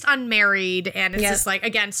or at least unmarried. And it's just like,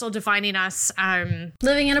 again, still defining us.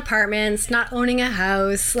 Living in apartments, not owning a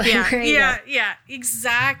house. Like,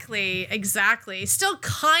 Exactly. Still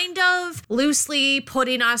kind of loosely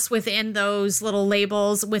putting us within those little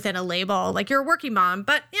labels within a label. Like, you're a working mom,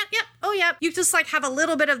 but you just like have a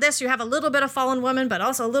little bit of this. You have a little bit of fallen woman, but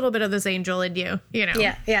also a little bit of this angel in you, you know?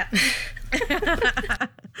 Yeah.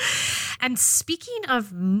 And speaking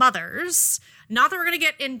of mothers, not that we're going to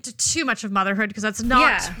get into too much of motherhood, because that's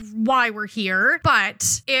not why we're here,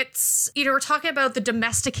 but it's, we're talking about the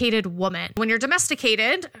domesticated woman. When you're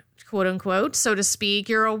domesticated, quote unquote, so to speak,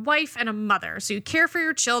 you're a wife and a mother. So you care for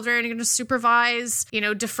your children, you're going to supervise,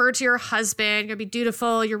 defer to your husband, you're going to be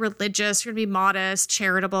dutiful, you're religious, you're going to be modest,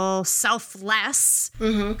 charitable, selfless.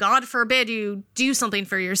 God forbid you do something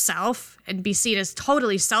for yourself and be seen as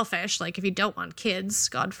totally selfish, like if you don't want kids,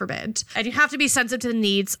 God forbid. And you have to be sensitive to the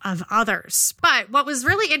needs of others. But what was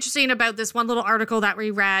really interesting about this one little article that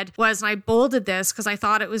we read was, and I bolded this because I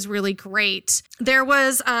thought it was really great, there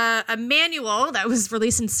was a manual that was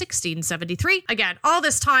released in 1673. Again, all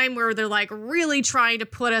this time where they're like really trying to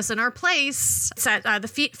put us in our place. It said, the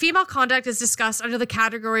female conduct is discussed under the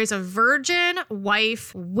categories of virgin,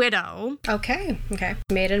 wife, widow. Okay.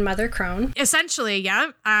 Maiden, mother, crone. Essentially,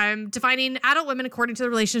 defining adult women according to the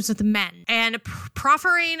relationships with men, and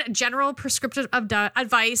proffering general prescriptive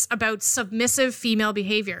advice about submissive female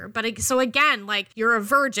behavior. But so again, like, you're a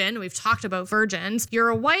virgin, we've talked about virgins, you're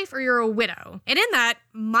a wife or you're a widow. And in that,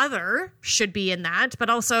 mother should be in that, but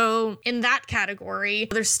also in that category,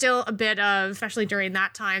 there's still a bit of, especially during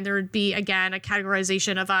that time, there would be, again, a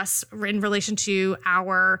categorization of us in relation to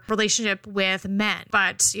our relationship with men.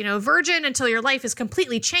 But, virgin until your life is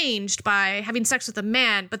completely changed by having sex with a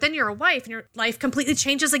man, but then you're a wife and your life completely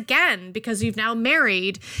changes again because you've now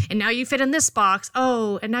married and now you fit in this box.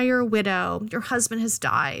 Oh, and now you're a widow. Your husband has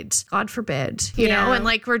died. God forbid, you know? And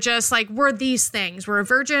like, we're just like, we're these things. We're a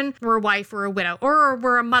virgin, we're a wife, we're a widow, or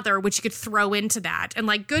we're a mother, which you could throw into that. And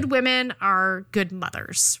like, good women are good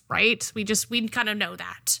mothers, right? We kind of know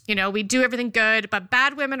that, we do everything good, but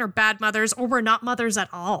bad women are bad mothers, or we're not mothers at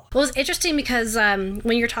all. Well, it's interesting because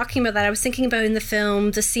when you're talking about that, I was thinking about in the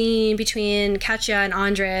film, the scene between Katya and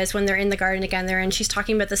Andres when they're in the garden together, and she's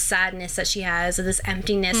talking about the sadness that she has, of this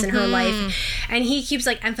emptiness in her life. And he keeps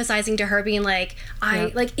like emphasizing to her, being like,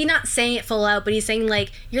 he's not saying it full out, but he's saying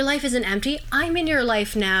like, your life isn't empty. I'm in your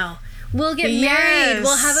life now. we'll get married,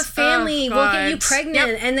 we'll have a family, we'll get you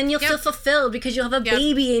pregnant, and then you'll feel fulfilled because you'll have a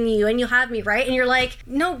baby in you and you'll have me, right? And you're like,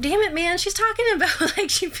 no, damn it, man, she's talking about like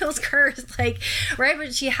she feels cursed, like, right?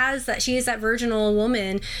 But she is that virginal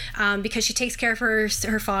woman because she takes care of her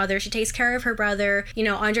father, she takes care of her brother. You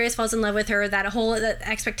know, Andreas falls in love with her, that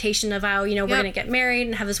expectation of how, you know, we're gonna get married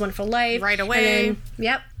and have this wonderful life right away. And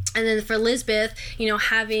then, and then for Lisbeth, you know,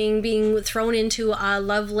 being thrown into a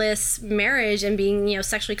loveless marriage and being, you know,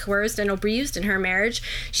 sexually coerced and abused in her marriage,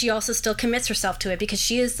 she also still commits herself to it because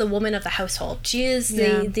she is the woman of the household. She is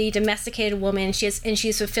the domesticated woman. She's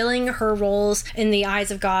fulfilling her roles in the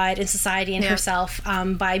eyes of God and society and herself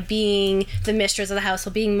by being the mistress of the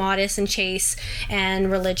household, being modest and chaste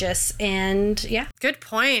and religious. And good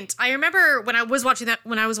point. I remember when I was watching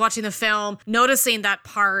the film, noticing that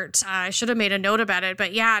part. I should have made a note about it,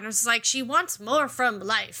 but and it was like, she wants more from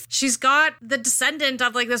life. She's got the descendant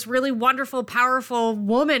of like this really wonderful, powerful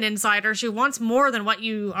woman inside her. She wants more than what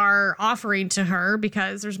you are offering to her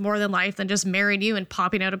because there's more than life than just marrying you and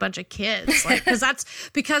popping out a bunch of kids. Like,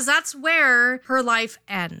 because that's where her life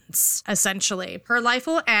ends, essentially. Her life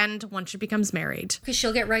will end once she becomes married. Because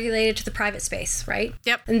she'll get regulated to the private space, right?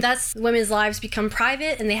 Yep. And thus women's lives become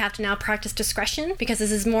private and they have to now practice discretion because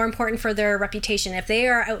this is more important for their reputation. If they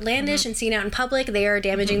are outlandish and seen out in public, they are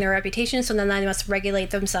damaging their reputation, so then they must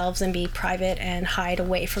regulate themselves and be private and hide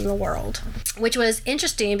away from the world, which was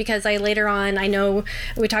interesting because I know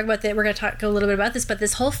we talk about that, we're going to talk a little bit about this, but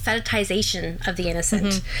this whole fetishization of the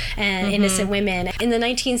innocent and innocent women. In the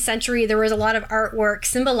 19th century, there was a lot of artwork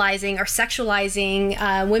symbolizing or sexualizing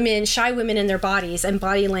shy women in their bodies and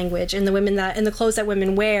body language and the clothes that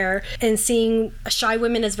women wear, and seeing shy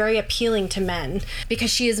women as very appealing to men because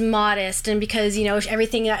she is modest and because, you know,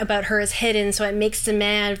 everything about her is hidden, so it makes the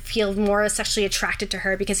man feel more sexually attracted to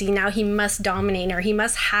her because he must dominate her. He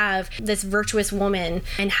must have this virtuous woman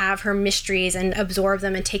and have her mysteries and absorb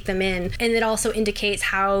them and take them in. And it also indicates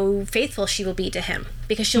how faithful she will be to him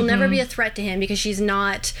because she'll never be a threat to him because she's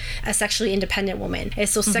not a sexually independent woman.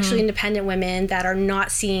 It's those sexually independent women that are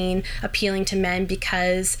not seen appealing to men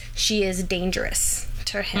because she is dangerous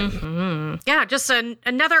to him. Yeah, just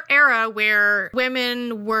another era where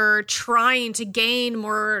women were trying to gain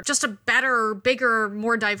more, just a better, bigger,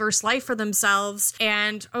 more diverse life for themselves.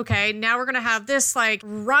 And okay, now we're going to have this like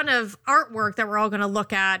run of artwork that we're all going to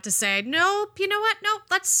look at to say, nope, you know what? Nope,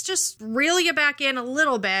 let's just reel you back in a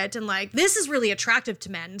little bit. And like, this is really attractive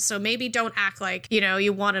to men. So maybe don't act like, you know,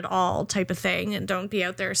 you want it all type of thing. And don't be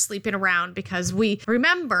out there sleeping around because we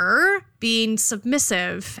remember being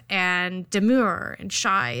submissive and demure and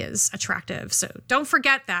shy is attractive. So don't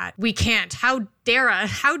forget that. We can't. How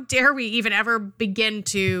dare we even ever begin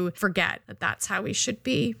to forget that that's how we should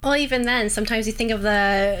be? Well, even then, sometimes you think of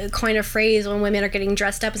the coin of phrase when women are getting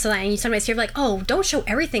dressed up and so that, and you sometimes hear like, oh, don't show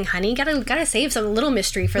everything, honey. Gotta save some little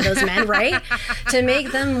mystery for those men, right? To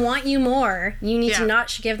make them want you more, you need to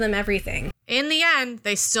not give them everything. In the end,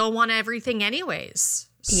 they still want everything anyways.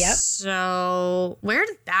 Yep. So where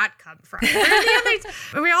did that come from?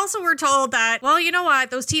 We also were told that, well, you know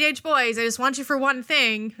what? Those teenage boys, they just want you for one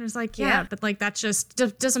thing. I was like, but like that just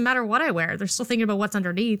doesn't matter what I wear. They're still thinking about what's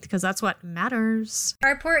underneath because that's what matters.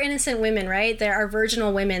 Our poor innocent women, right? There are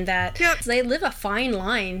virginal women that they live a fine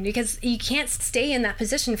line because you can't stay in that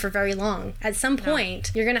position for very long. At some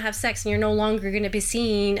point, you're going to have sex and you're no longer going to be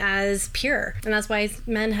seen as pure. And that's why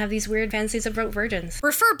men have these weird fantasies of virgins.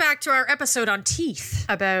 Refer back to our episode on teeth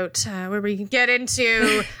about where we can get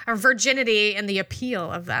into our virginity and the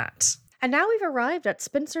appeal of that. And now we've arrived at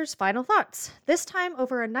Spencer's Final Thoughts, this time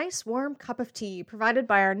over a nice warm cup of tea provided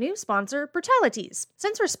by our new sponsor, Brutalities.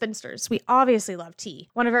 Since we're spinsters, we obviously love tea.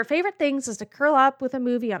 One of our favorite things is to curl up with a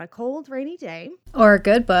movie on a cold, rainy day. Or a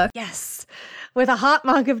good book. Yes, with a hot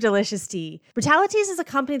mug of delicious tea. Brutalities is a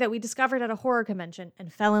company that we discovered at a horror convention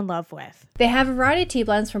and fell in love with. They have a variety of tea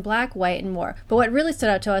blends from black, white, and more. But what really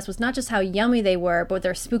stood out to us was not just how yummy they were, but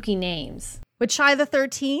their spooky names. With Shy the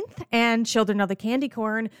 13th and Children of the Candy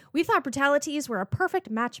Corn, we thought Brutalities were a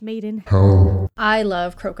perfect match made in hell. I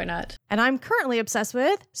love Croconut. And I'm currently obsessed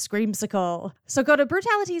with Screamsicle. So go to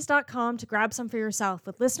brutalities.com to grab some for yourself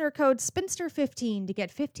with listener code SPINSTER15 to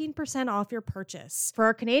get 15% off your purchase. For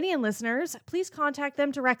our Canadian listeners, please contact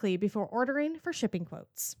them directly before ordering for shipping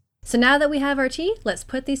quotes. So now that we have our tea, let's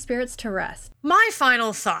put these spirits to rest. My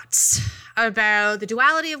final thoughts. about the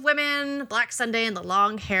duality of women, Black Sunday, and the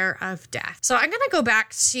long hair of death. So I'm going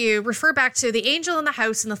to refer back to The Angel in the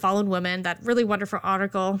House and the Fallen Woman, that really wonderful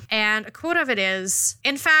article. And a quote of it is,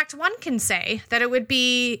 "In fact, one can say that it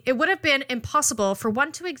would have been impossible for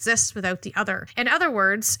one to exist without the other. In other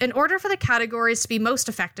words, in order for the categories to be most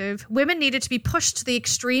effective, women needed to be pushed to the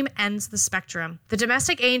extreme ends of the spectrum. The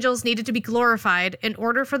domestic angels needed to be glorified in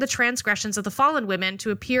order for the transgressions of the fallen women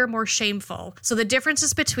to appear more shameful, so the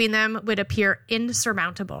differences between them would appear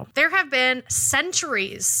insurmountable. There have been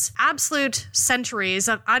centuries, absolute centuries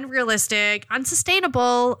of unrealistic,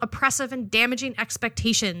 unsustainable, oppressive, and damaging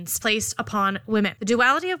expectations placed upon women. The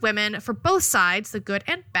duality of women for both sides, the good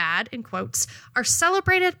and bad, in quotes, are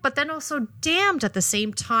celebrated, but then also damned at the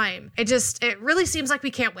same time. It really seems like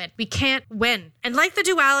we can't win. We can't win. And like the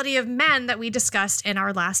duality of men that we discussed in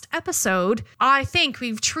our last episode, I think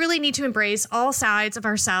we truly need to embrace all sides of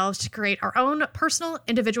ourselves to create our own personal,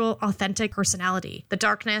 individual, authentic personality. The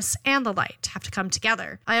darkness and the light have to come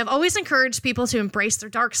together. I have always encouraged people to embrace their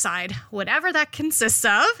dark side, whatever that consists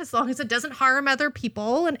of, as long as it doesn't harm other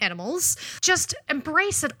people and animals. Just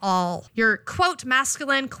embrace it all. Your quote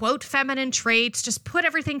masculine, quote feminine traits, just put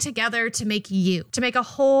everything together to make you, to make a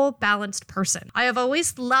whole balanced person. I have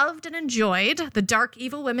always loved and enjoyed the dark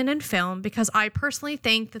evil women in film because I personally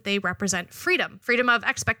think that they represent freedom of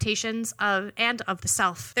expectations and of the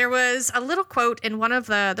self. There was a little quote in one of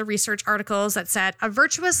the research articles that said, "A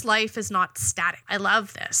virtuous life is not static." I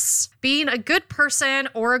love this. Being a good person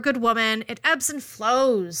or a good woman, it ebbs and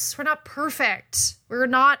flows. We're not perfect. We're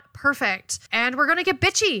not perfect. And we're going to get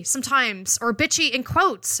bitchy sometimes, or bitchy in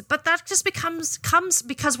quotes, but that just comes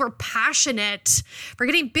because we're passionate. If we're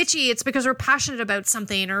getting bitchy, it's because we're passionate about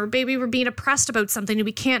something, or maybe we're being oppressed about something and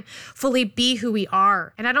we can't fully be who we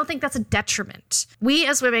are. And I don't think that's a detriment. We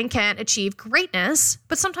as women can achieve greatness,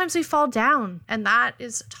 but sometimes we fall down, and that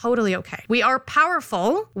is totally okay. We are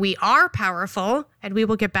powerful, and we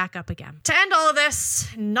will get back up again. To end all of this,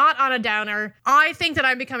 not on a downer, I think that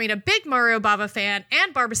I'm becoming a big Mario Bava fan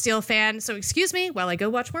and Barbara Steele fan, so excuse me while I go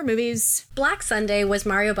watch more movies. Black Sunday was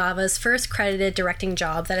Mario Bava's first credited directing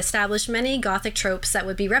job that established many gothic tropes that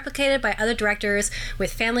would be replicated by other directors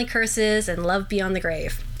with family curses and love beyond the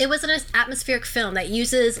grave. It was an atmospheric film that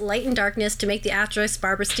uses light and darkness to make the actress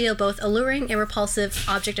Barbara Steele both alluring and repulsive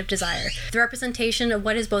object of desire. The representation of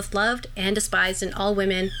what is both loved and despised in all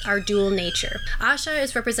women, our dual nature. Asha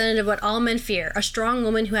is representative of what all men fear, a strong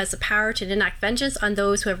woman who has the power to enact vengeance on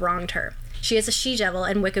those who have wronged her. She is a she-devil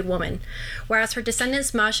and wicked woman, whereas her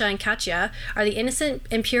descendants Masha and Katya are the innocent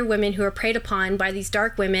and pure women who are preyed upon by these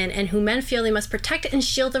dark women and who men feel they must protect and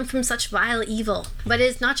shield them from such vile evil. But it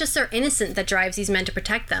is not just their innocence that drives these men to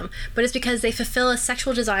protect them, but it's because they fulfill a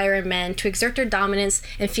sexual desire in men to exert their dominance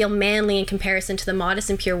and feel manly in comparison to the modest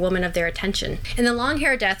and pure woman of their attention. In The Long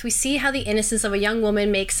Hair of Death, we see how the innocence of a young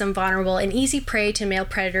woman makes them vulnerable and easy prey to male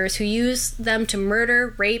predators who use them to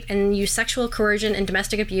murder, rape, and use sexual coercion and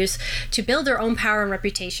domestic abuse to build their own power and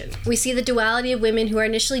reputation. We see the duality of women who are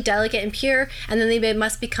initially delicate and pure, and then they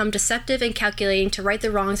must become deceptive and calculating to right the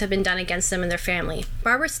wrongs that have been done against them and their family.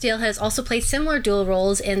 Barbara Steele has also played similar dual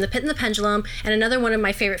roles in The Pit and the Pendulum, and another one of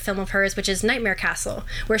my favorite films of hers, which is Nightmare Castle,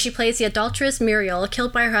 where she plays the adulteress Muriel,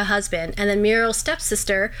 killed by her husband, and then Muriel's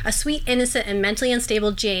stepsister, a sweet, innocent, and mentally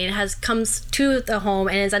unstable Jane, comes to the home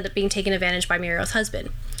and ends up being taken advantage by Muriel's husband.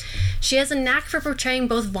 She has a knack for portraying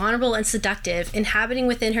both vulnerable and seductive, inhabiting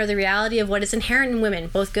within her the reality of what is inherent in women,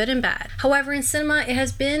 both good and bad. However, in cinema, it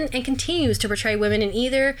has been and continues to portray women in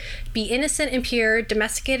either be innocent and pure,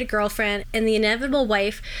 domesticated girlfriend, and the inevitable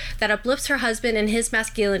wife that uplifts her husband and his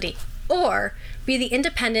masculinity, or be the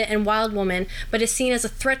independent and wild woman, but is seen as a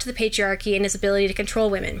threat to the patriarchy and his ability to control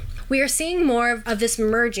women. We are seeing more of this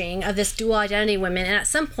merging of this dual identity women, and at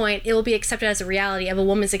some point it will be accepted as a reality of a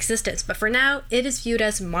woman's existence, but for now it is viewed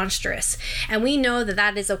as monstrous, and we know that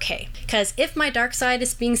that is okay, because if my dark side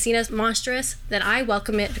is being seen as monstrous, then I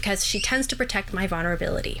welcome it because she tends to protect my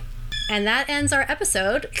vulnerability. And that ends our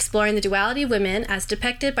episode exploring the duality of women as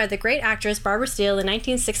depicted by the great actress Barbara Steele in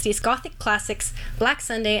 1960s Gothic classics Black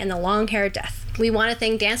Sunday and The Long Hair of Death. We want to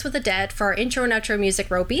thank Dance with the Dead for our intro and outro music,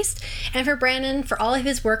 Road Beast, and for Brandon for all of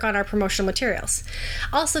his work on our promotional materials.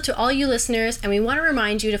 Also to all you listeners, and we want to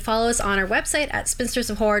remind you to follow us on our website at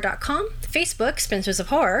spinstersofhorror.com, Facebook, Spinsters of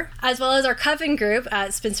Horror, as well as our coven group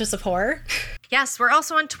at Spinsters of Horror. Yes, we're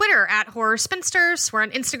also on Twitter at Horror Spinsters. We're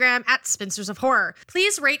on Instagram at Spinsters of Horror.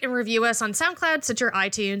 Please rate and review us on SoundCloud, Stitcher,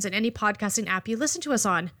 iTunes, and any podcasting app you listen to us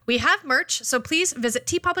on. We have merch, so please visit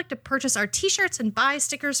TeePublic to purchase our t-shirts and buy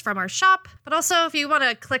stickers from our shop. But also, if you want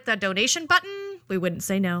to click that donation button, we wouldn't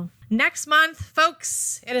say no. Next month,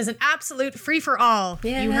 folks, it is an absolute free-for-all.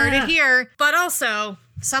 Yeah. You heard it here. But also,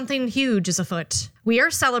 something huge is afoot. We are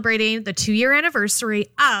celebrating the 2-year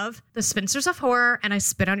anniversary of The Spinsters of Horror and I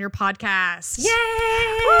Spit on Your podcast. Yay!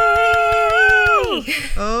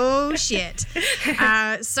 Oh, shit.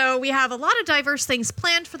 So we have a lot of diverse things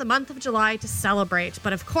planned for the month of July to celebrate.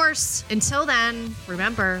 But of course, until then,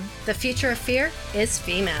 remember, The future of fear is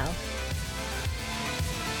female.